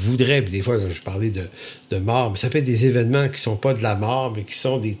comme ils voudraient. Puis des fois, là, je parlais de mort, mais ça peut être des événements qui sont pas de la mort, mais qui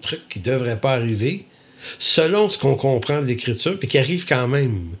sont des trucs qui devraient pas arriver, selon ce qu'on comprend de l'Écriture, puis qui arrivent quand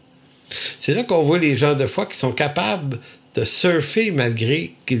même. C'est là qu'on voit les gens de foi qui sont capables de surfer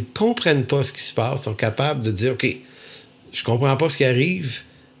malgré qu'ils ne comprennent pas ce qui se passe, sont capables de dire, OK, je comprends pas ce qui arrive,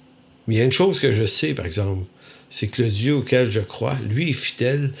 mais il y a une chose que je sais, par exemple, c'est que le Dieu auquel je crois, lui est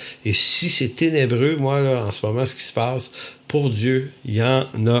fidèle, et si c'est ténébreux, moi, là, en ce moment, ce qui se passe, pour Dieu, il n'y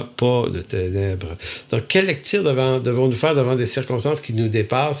en a pas de ténèbres. Donc, quelle lecture devons-nous faire devant des circonstances qui nous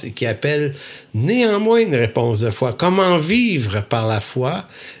dépassent et qui appellent néanmoins une réponse de foi? Comment vivre par la foi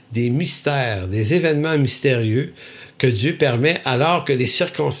des mystères, des événements mystérieux que Dieu permet alors que les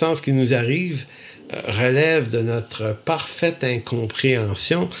circonstances qui nous arrivent relèvent de notre parfaite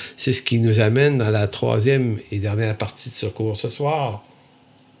incompréhension? C'est ce qui nous amène dans la troisième et dernière partie de ce cours ce soir.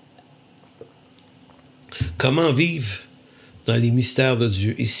 Comment vivre dans les mystères de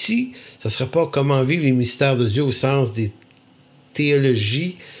Dieu? Ici, ce ne sera pas comment vivre les mystères de Dieu au sens des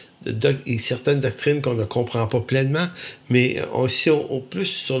théologies et certaines doctrines qu'on ne comprend pas pleinement, mais aussi plus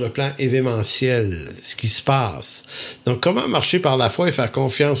sur le plan événementiel, ce qui se passe. Donc, comment marcher par la foi et faire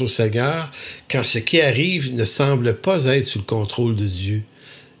confiance au Seigneur quand ce qui arrive ne semble pas être sous le contrôle de Dieu?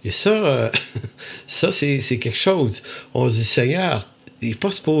 Et ça, c'est quelque chose. On se dit, Seigneur, il n'est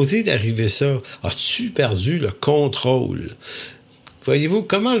pas supposé d'arriver ça. As-tu perdu le contrôle? Voyez-vous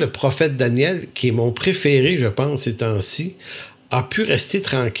comment le prophète Daniel, qui est mon préféré, je pense, ces temps-ci, a pu rester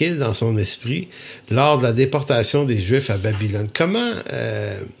tranquille dans son esprit lors de la déportation des Juifs à Babylone. Comment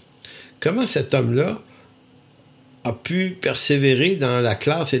cet homme-là a pu persévérer dans la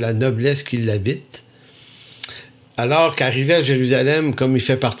classe et la noblesse qui l'habitent, alors qu'arrivé à Jérusalem, comme il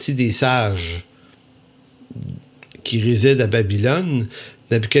fait partie des sages qui résident à Babylone,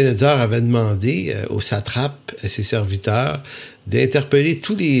 Nabuchodonosor avait demandé aux satrapes et ses serviteurs d'interpeller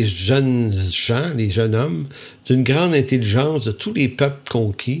tous les jeunes gens, les jeunes hommes, d'une grande intelligence de tous les peuples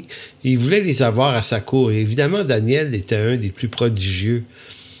conquis. Il voulait les avoir à sa cour. Et évidemment, Daniel était un des plus prodigieux.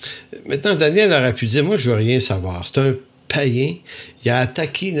 Maintenant, Daniel aurait pu dire, moi, je veux rien savoir. C'est un païen. Il a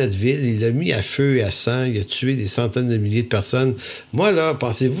attaqué notre ville. Il l'a mis à feu et à sang. Il a tué des centaines de milliers de personnes. Moi, là,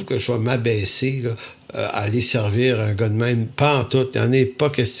 pensez-vous que je vais m'abaisser, là, à aller servir un gars de même? Pas en tout, il n'y en a pas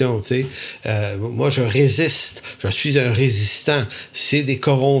question, tu sais. Moi, je résiste, je suis un résistant. C'est des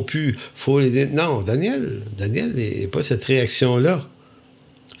corrompus, faut les... Non, Daniel n'a pas cette réaction-là.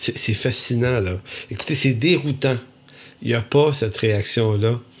 C'est fascinant, là. Écoutez, c'est déroutant. Il n'y a pas cette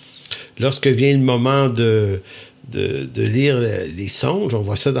réaction-là. Lorsque vient le moment de lire les songes, on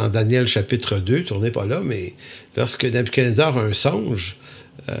voit ça dans Daniel chapitre 2, tournez pas là, mais lorsque Nabuchodonosor a un songe,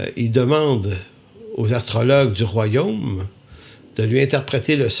 il demande aux astrologues du royaume de lui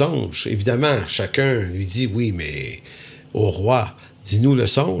interpréter le songe. Évidemment, chacun lui dit, oui, mais au roi, dis-nous le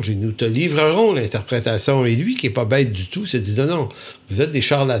songe et nous te livrerons l'interprétation. Et lui, qui n'est pas bête du tout, se dit, non, vous êtes des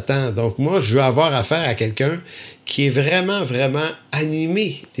charlatans. Donc moi, je veux avoir affaire à quelqu'un qui est vraiment, vraiment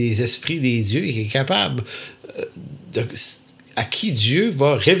animé des esprits des dieux et qui est capable à qui Dieu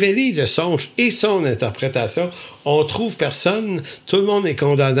va révéler le songe et son interprétation. On trouve personne, tout le monde est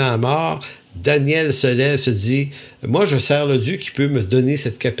condamné à mort. Daniel se lève, se dit, moi, je sers le Dieu qui peut me donner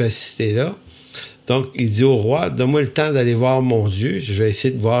cette capacité-là. Donc, il dit au roi, donne-moi le temps d'aller voir mon Dieu. Je vais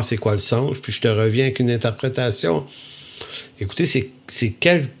essayer de voir c'est quoi le songe, puis je te reviens avec une interprétation. Écoutez, c'est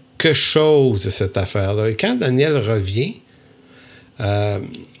quelque chose, cette affaire-là. Et quand Daniel revient, le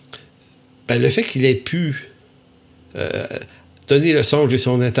fait qu'il ait pu donner le songe et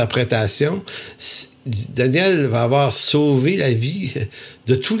son interprétation, Daniel va avoir sauvé la vie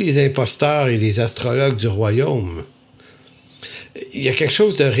de tous les imposteurs et les astrologues du royaume. Il y a quelque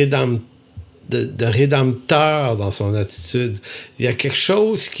chose de rédempteur dans son attitude. Il y a quelque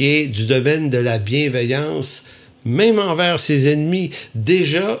chose qui est du domaine de la bienveillance, même envers ses ennemis.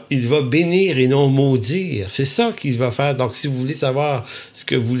 Déjà, il va bénir et non maudire. C'est ça qu'il va faire. Donc, si vous voulez savoir ce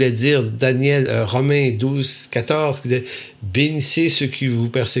que voulait dire Daniel, Romains 12, 14, qui disait « Bénissez ceux qui vous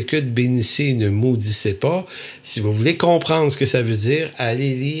persécutent, bénissez et ne maudissez pas ». Si vous voulez comprendre ce que ça veut dire,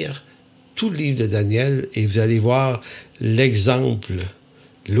 allez lire tout le livre de Daniel et vous allez voir l'exemple,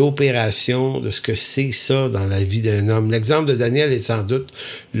 l'opération de ce que c'est ça dans la vie d'un homme. L'exemple de Daniel est sans doute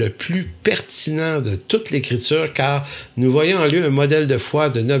le plus pertinent de toute l'Écriture, car nous voyons en lui un modèle de foi,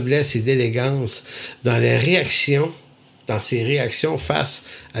 de noblesse et d'élégance dans ses réactions face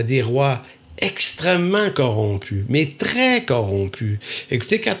à des rois extrêmement corrompus, mais très corrompus.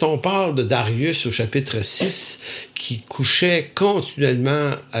 Écoutez, quand on parle de Darius au chapitre 6, qui couchait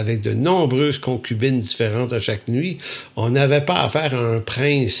continuellement avec de nombreuses concubines différentes à chaque nuit, on n'avait pas affaire à un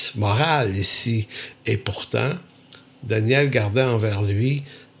prince moral ici. Et pourtant, Daniel gardait envers lui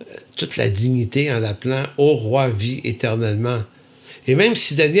toute la dignité en l'appelant « Ô roi, vis éternellement ». Et même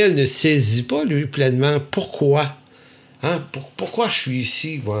si Daniel ne saisit pas, lui, pleinement, pourquoi Pourquoi je suis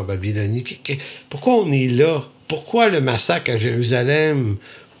ici, moi, en Babylonie? Pourquoi on est là? Pourquoi le massacre à Jérusalem?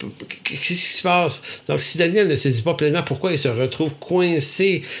 Qu'est-ce qui se passe? Donc, si Daniel ne saisit pas pleinement pourquoi il se retrouve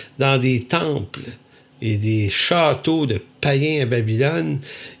coincé dans des temples et des châteaux de païens à Babylone,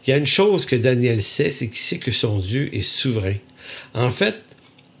 il y a une chose que Daniel sait, c'est qu'il sait que son Dieu est souverain. En fait,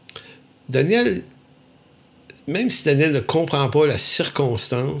 Daniel, même si Daniel ne comprend pas la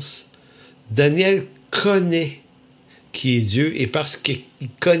circonstance, Daniel connaît qui est Dieu, et parce qu'il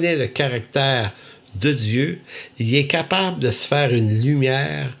connaît le caractère de Dieu, il est capable de se faire une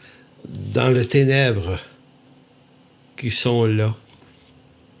lumière dans les ténèbres qui sont là.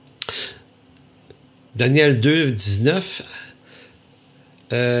 Daniel 2, 19,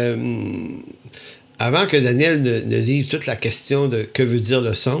 avant que Daniel ne lise toute la question de que veut dire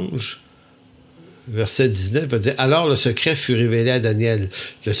le songe, verset 19 va dire « Alors le secret fut révélé à Daniel,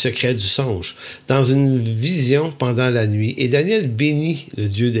 le secret du songe, dans une vision pendant la nuit. Et Daniel bénit le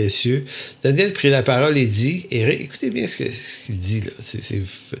Dieu des cieux. Daniel prit la parole et dit, et écoutez bien ce qu'il dit là,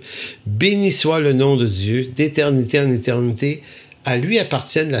 béni soit le nom de Dieu, d'éternité en éternité. À lui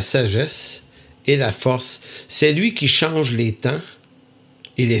appartiennent la sagesse et la force. C'est lui qui change les temps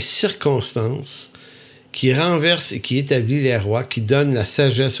et les circonstances, qui renverse et qui établit les rois, qui donne la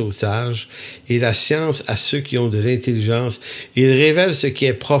sagesse aux sages et la science à ceux qui ont de l'intelligence. Il révèle ce qui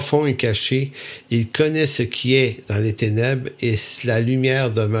est profond et caché. Il connaît ce qui est dans les ténèbres et la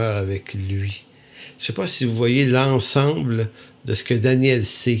lumière demeure avec lui. » Je ne sais pas si vous voyez l'ensemble de ce que Daniel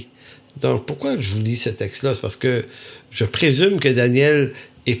sait. Donc, pourquoi je vous lis ce texte-là? C'est parce que je présume que Daniel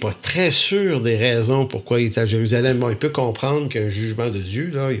n'est pas très sûr des raisons pourquoi il est à Jérusalem. Bon, il peut comprendre qu'il y a un jugement de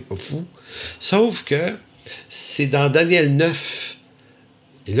Dieu, là, il n'est pas fou. Sauf que c'est dans Daniel 9,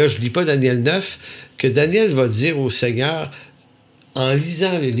 et là je ne lis pas Daniel 9, que Daniel va dire au Seigneur, en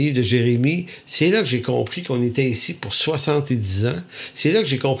lisant le livre de Jérémie, c'est là que j'ai compris qu'on était ici pour 70 ans, c'est là que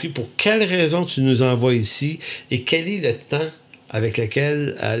j'ai compris pour quelle raison tu nous envoies ici, et quel est le temps avec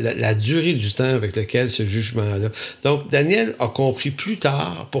lequel, la durée du temps avec lequel ce jugement-là. Donc Daniel a compris plus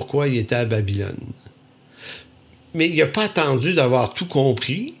tard pourquoi il était à Babylone. Mais il n'a pas attendu d'avoir tout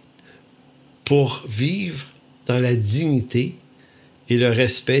compris pour vivre dans la dignité et le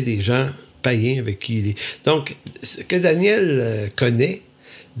respect des gens païens avec qui il est. Donc, ce que Daniel connaît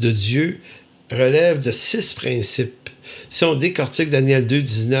de Dieu relève de 6 principes. Si on décortique Daniel 2,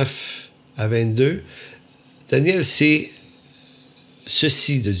 19 à 22, Daniel sait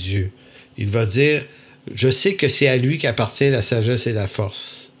ceci de Dieu. Il va dire, je sais que c'est à lui qu'appartient la sagesse et la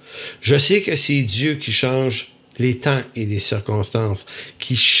force. Je sais que c'est Dieu qui change les temps et les circonstances,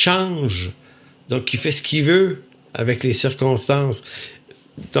 qui change, donc qui fait ce qu'il veut avec les circonstances.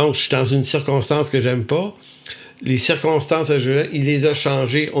 Donc, je suis dans une circonstance que j'aime pas. Les circonstances, il les a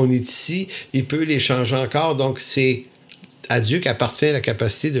changées, on est ici, il peut les changer encore, donc c'est à Dieu qu'appartient la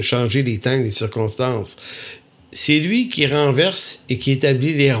capacité de changer les temps et les circonstances. C'est lui qui renverse et qui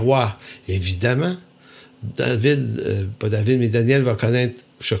établit les rois. Évidemment, Daniel va connaître,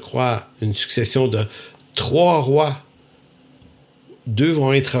 je crois, une succession de 3 rois. 2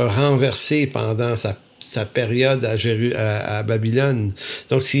 vont être renversés pendant sa période à Babylone.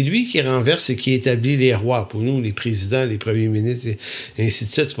 Donc, c'est lui qui renverse et qui établit les rois. Pour nous, les présidents, les premiers ministres, et ainsi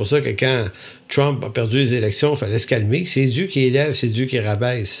de suite. C'est pour ça que quand Trump a perdu les élections, il fallait se calmer. C'est Dieu qui élève, c'est Dieu qui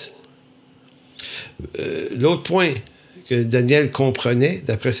rabaisse. L'autre point que Daniel comprenait,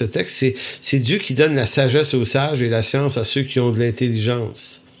 d'après ce texte, c'est Dieu qui donne la sagesse aux sages et la science à ceux qui ont de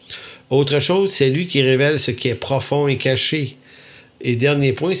l'intelligence. Autre chose, c'est lui qui révèle ce qui est profond et caché. Et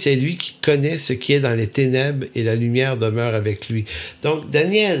dernier point, c'est lui qui connaît ce qui est dans les ténèbres et la lumière demeure avec lui. Donc,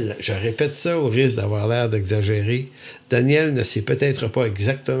 Daniel, je répète ça au risque d'avoir l'air d'exagérer, Daniel ne sait peut-être pas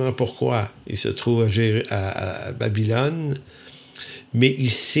exactement pourquoi il se trouve à Babylone, mais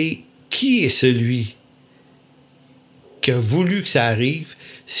il sait qui est celui qui a voulu que ça arrive.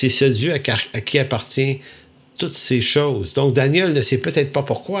 C'est ce Dieu à qui appartient toutes ces choses. Donc, Daniel ne sait peut-être pas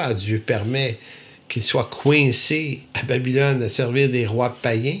pourquoi Dieu permet qu'il soit coincé à Babylone à servir des rois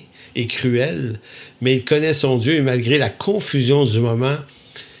païens et cruels, mais il connaît son Dieu et malgré la confusion du moment,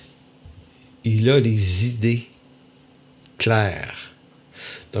 il a les idées claires.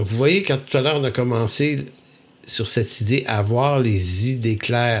 Donc, vous voyez, quand tout à l'heure on a commencé sur cette idée, avoir les idées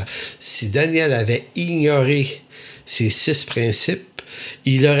claires, si Daniel avait ignoré ces 6 principes,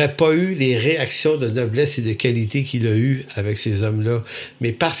 il n'aurait pas eu les réactions de noblesse et de qualité qu'il a eues avec ces hommes-là.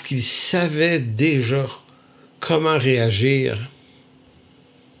 Mais parce qu'il savait déjà comment réagir,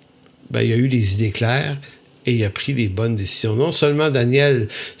 il a eu les idées claires et il a pris les bonnes décisions. Non seulement Daniel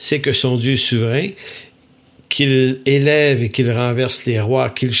sait que son Dieu est souverain, qu'il élève et qu'il renverse les rois,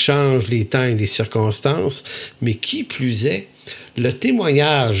 qu'il change les temps et les circonstances, mais qui plus est, le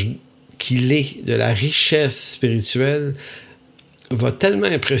témoignage qu'il est de la richesse spirituelle va tellement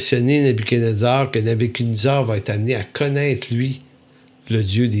impressionner Nebuchadnezzar que Nebuchadnezzar va être amené à connaître, lui, le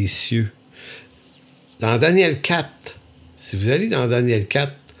Dieu des cieux. Dans Daniel 4, si vous allez dans Daniel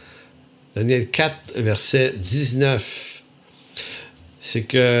 4, verset 19, c'est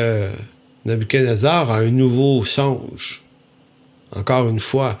que Nebuchadnezzar a un nouveau songe, encore une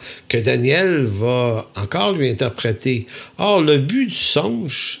fois, que Daniel va encore lui interpréter. Or, le but du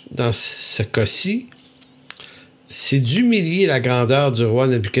songe, dans ce cas-ci, c'est d'humilier la grandeur du roi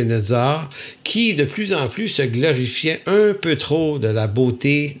Nebuchadnezzar, qui, de plus en plus, se glorifiait un peu trop de la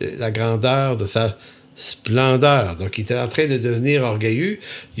beauté, de la grandeur, de sa splendeur. Donc, il était en train de devenir orgueilleux.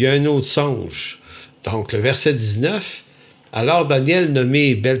 Il y a un autre songe. Donc, le verset 19, « Alors Daniel,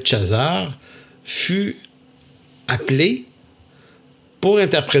 nommé Beltchazzar, fut appelé pour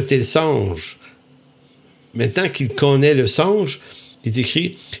interpréter le songe. Maintenant qu'il connaît le songe, il est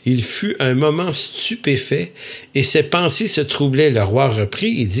écrit, « Il fut un moment stupéfait, et ses pensées se troublaient. Le roi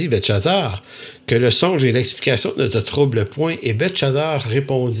reprit, il dit, Beltchazzar, que le songe et l'explication ne te troublent point. Et Beltchazzar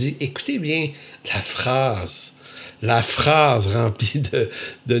répondit, écoutez bien la phrase remplie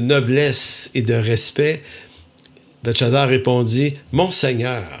de noblesse et de respect. Beltchazzar répondit, mon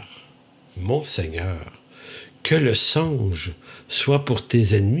Seigneur, que le songe soit pour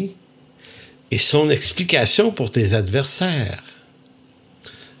tes ennemis et son explication pour tes adversaires. »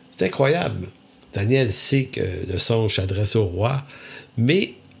 C'est incroyable. Daniel sait que le songe s'adresse au roi,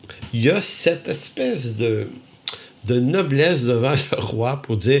 mais il y a cette espèce de noblesse devant le roi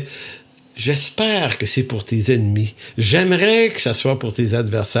pour dire « J'espère que c'est pour tes ennemis. J'aimerais que ça soit pour tes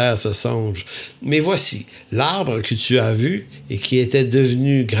adversaires, ce songe. Mais voici, l'arbre que tu as vu et qui était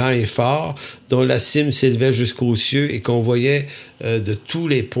devenu grand et fort, dont la cime s'élevait jusqu'aux cieux et qu'on voyait de tous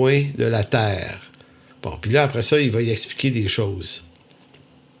les points de la terre. » Bon, puis là, après ça, il va y expliquer des choses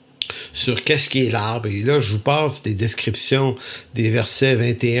sur qu'est-ce qui est l'arbre. Et là, je vous passe des descriptions des versets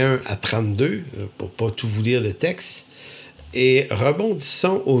 21 à 32, pour pas tout vous lire le texte. Et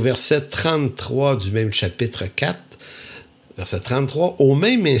rebondissons au verset 33 du même chapitre 4. Verset 33, « Au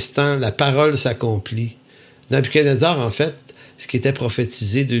même instant, la parole s'accomplit. » Nabuchodonosor, en fait, ce qui était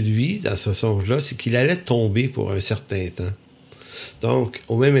prophétisé de lui, dans ce songe-là, c'est qu'il allait tomber pour un certain temps. Donc,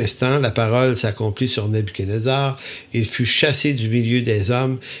 au même instant, la parole s'accomplit sur Nebuchadnezzar. Il fut chassé du milieu des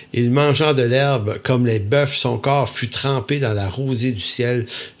hommes. Il mangeant de l'herbe comme les bœufs, son corps fut trempé dans la rosée du ciel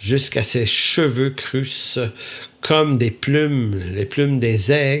jusqu'à ses cheveux crussent comme des plumes, les plumes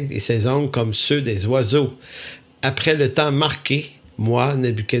des aigles, et ses ongles comme ceux des oiseaux. Après le temps marqué, moi,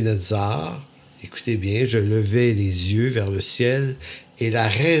 Nebuchadnezzar, écoutez bien, je levai les yeux vers le ciel et la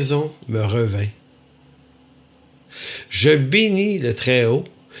raison me revint. Je bénis le Très-Haut,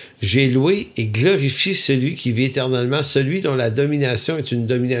 j'ai loué et glorifié celui qui vit éternellement, celui dont la domination est une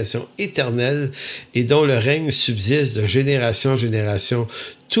domination éternelle et dont le règne subsiste de génération en génération.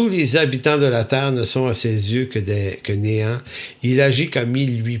 Tous les habitants de la terre ne sont à ses yeux que néant. Il agit comme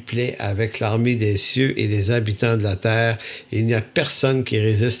il lui plaît avec l'armée des cieux et les habitants de la terre. Il n'y a personne qui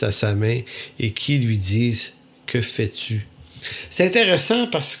résiste à sa main et qui lui dise « Que fais-tu » C'est intéressant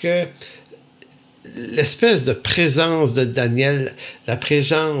parce que l'espèce de présence de Daniel, la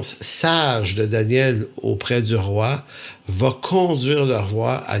présence sage de Daniel auprès du roi, va conduire le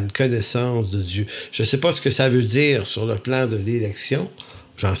roi à une connaissance de Dieu. Je ne sais pas ce que ça veut dire sur le plan de l'élection,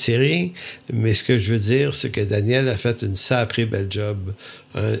 j'en sais rien, mais ce que je veux dire, c'est que Daniel a fait une sacrée belle job,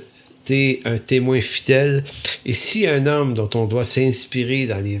 un témoin fidèle. Et si un homme dont on doit s'inspirer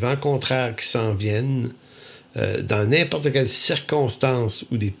dans les vents contraires qui s'en viennent, dans n'importe quelle circonstance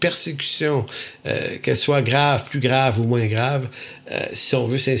ou des persécutions, qu'elles soient graves, plus graves ou moins graves, si on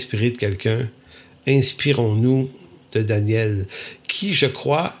veut s'inspirer de quelqu'un, inspirons-nous de Daniel, qui, je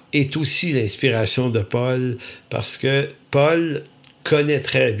crois, est aussi l'inspiration de Paul, parce que Paul connaît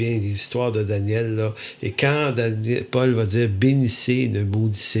très bien l'histoire de Daniel, là, et quand Paul va dire « bénissez, ne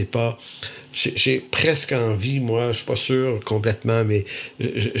maudissez pas », j'ai presque envie, moi, je suis pas sûr complètement, mais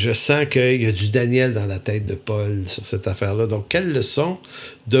je sens qu'il y a du Daniel dans la tête de Paul sur cette affaire-là. Donc, quelle leçon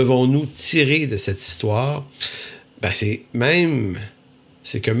devons-nous tirer de cette histoire? Ben, c'est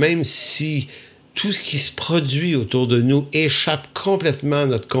que même si tout ce qui se produit autour de nous échappe complètement à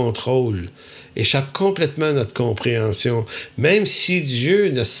notre contrôle, échappe complètement à notre compréhension, même si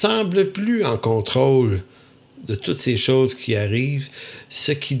Dieu ne semble plus en contrôle de toutes ces choses qui arrivent,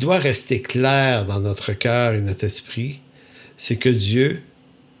 ce qui doit rester clair dans notre cœur et notre esprit, c'est que Dieu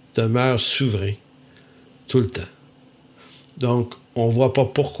demeure souverain tout le temps. Donc, on ne voit pas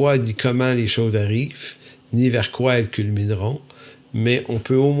pourquoi ni comment les choses arrivent, ni vers quoi elles culmineront, mais on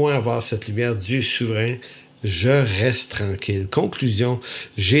peut au moins avoir cette lumière. Dieu est souverain, je reste tranquille. Conclusion,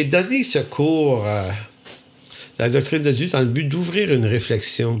 j'ai donné ce cours, la doctrine de Dieu, dans le but d'ouvrir une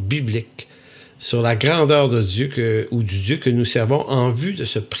réflexion biblique sur la grandeur de Dieu ou du Dieu que nous servons en vue de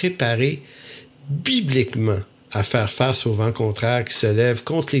se préparer bibliquement à faire face au vent contraire qui se lève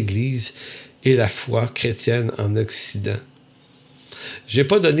contre l'Église et la foi chrétienne en Occident. J'ai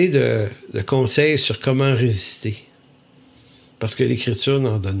pas donné de conseils sur comment résister, parce que l'Écriture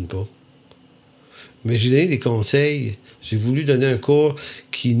n'en donne pas. Mais j'ai donné des conseils, j'ai voulu donner un cours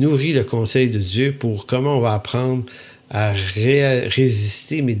qui nourrit le conseil de Dieu pour comment on va apprendre à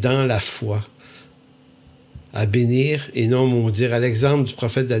résister, mais dans la foi, à bénir et non maudire. À l'exemple du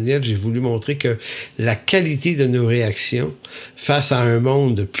prophète Daniel, j'ai voulu montrer que la qualité de nos réactions face à un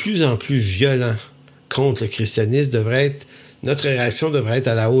monde de plus en plus violent contre le christianisme notre réaction devrait être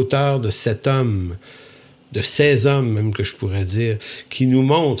à la hauteur de cet homme, de ces hommes même que je pourrais dire, qui nous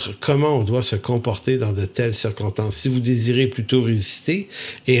montrent comment on doit se comporter dans de telles circonstances. Si vous désirez plutôt résister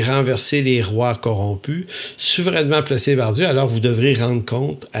et renverser les rois corrompus, souverainement placés par Dieu, alors vous devrez rendre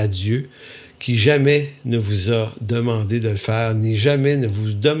compte à Dieu qui jamais ne vous a demandé de le faire, ni jamais ne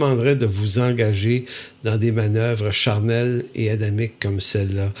vous demanderait de vous engager dans des manœuvres charnelles et adamiques comme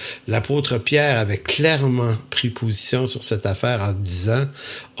celle-là. L'apôtre Pierre avait clairement pris position sur cette affaire en disant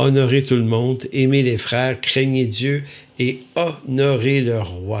 « Honorez tout le monde, aimez les frères, craignez Dieu et honorez le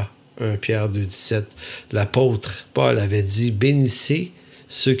roi ». 1 Pierre 2,17. L'apôtre Paul avait dit « Bénissez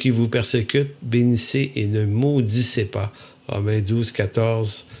ceux qui vous persécutent, bénissez et ne maudissez pas ». Romains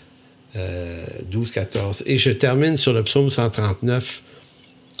 12,14. 12-14. Et je termine sur le psaume 139,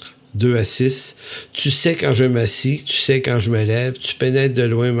 2-6. Tu sais quand je m'assis, tu sais quand je me lève, tu pénètres de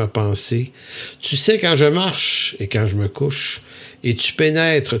loin ma pensée. Tu sais quand je marche et quand je me couche, et tu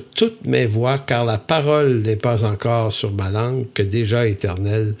pénètres toutes mes voies, car la parole n'est pas encore sur ma langue, que déjà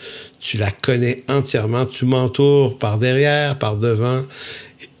éternelle. Tu la connais entièrement, tu m'entoures par derrière, par devant,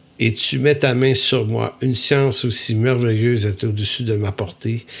 et tu mets ta main sur moi. Une science aussi merveilleuse est au-dessus de ma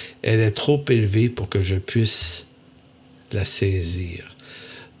portée. Elle est trop élevée pour que je puisse la saisir.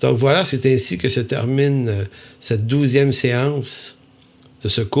 Donc voilà, c'est ainsi que se termine cette 12e séance de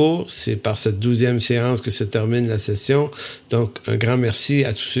ce cours. C'est par cette 12e séance que se termine la session. Donc, un grand merci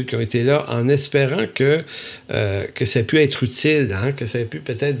à tous ceux qui ont été là, en espérant que ça ait pu être utile, que ça ait pu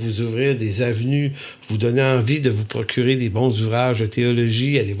peut-être vous ouvrir des avenues, vous donner envie de vous procurer des bons ouvrages de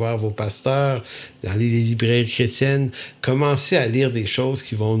théologie, aller voir vos pasteurs dans les librairies chrétiennes. Commencez à lire des choses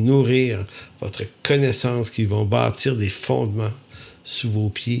qui vont nourrir votre connaissance, qui vont bâtir des fondements sous vos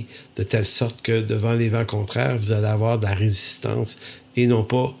pieds, de telle sorte que devant les vents contraires, vous allez avoir de la résistance et non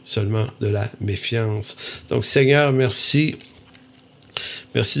pas seulement de la méfiance. Donc, Seigneur, merci.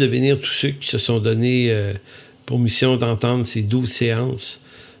 Merci de bénir tous ceux qui se sont donnés pour mission d'entendre ces 12 séances.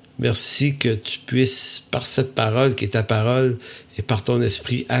 Merci que tu puisses, par cette parole qui est ta parole, et par ton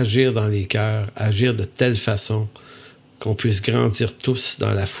esprit, agir dans les cœurs, agir de telle façon qu'on puisse grandir tous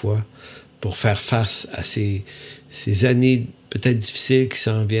dans la foi pour faire face à ces années peut-être difficiles qui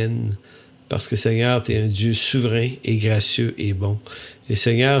s'en viennent. Parce que, Seigneur, tu es un Dieu souverain et gracieux et bon. Et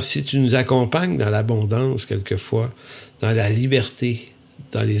Seigneur, si tu nous accompagnes dans l'abondance, quelquefois, dans la liberté,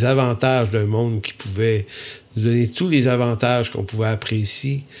 dans les avantages d'un monde qui pouvait nous donner tous les avantages qu'on pouvait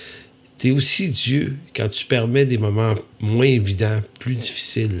apprécier, tu es aussi Dieu quand tu permets des moments moins évidents, plus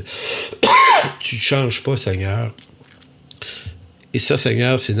difficiles. Tu ne changes pas, Seigneur. Et ça,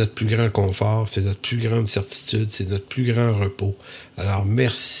 Seigneur, c'est notre plus grand confort, c'est notre plus grande certitude, c'est notre plus grand repos. Alors,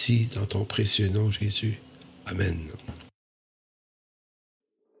 merci dans ton précieux nom, Jésus. Amen.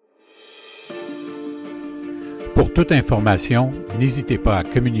 Pour toute information, n'hésitez pas à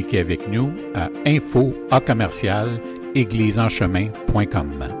communiquer avec nous à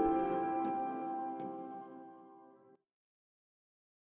info@église-en-chemin.com.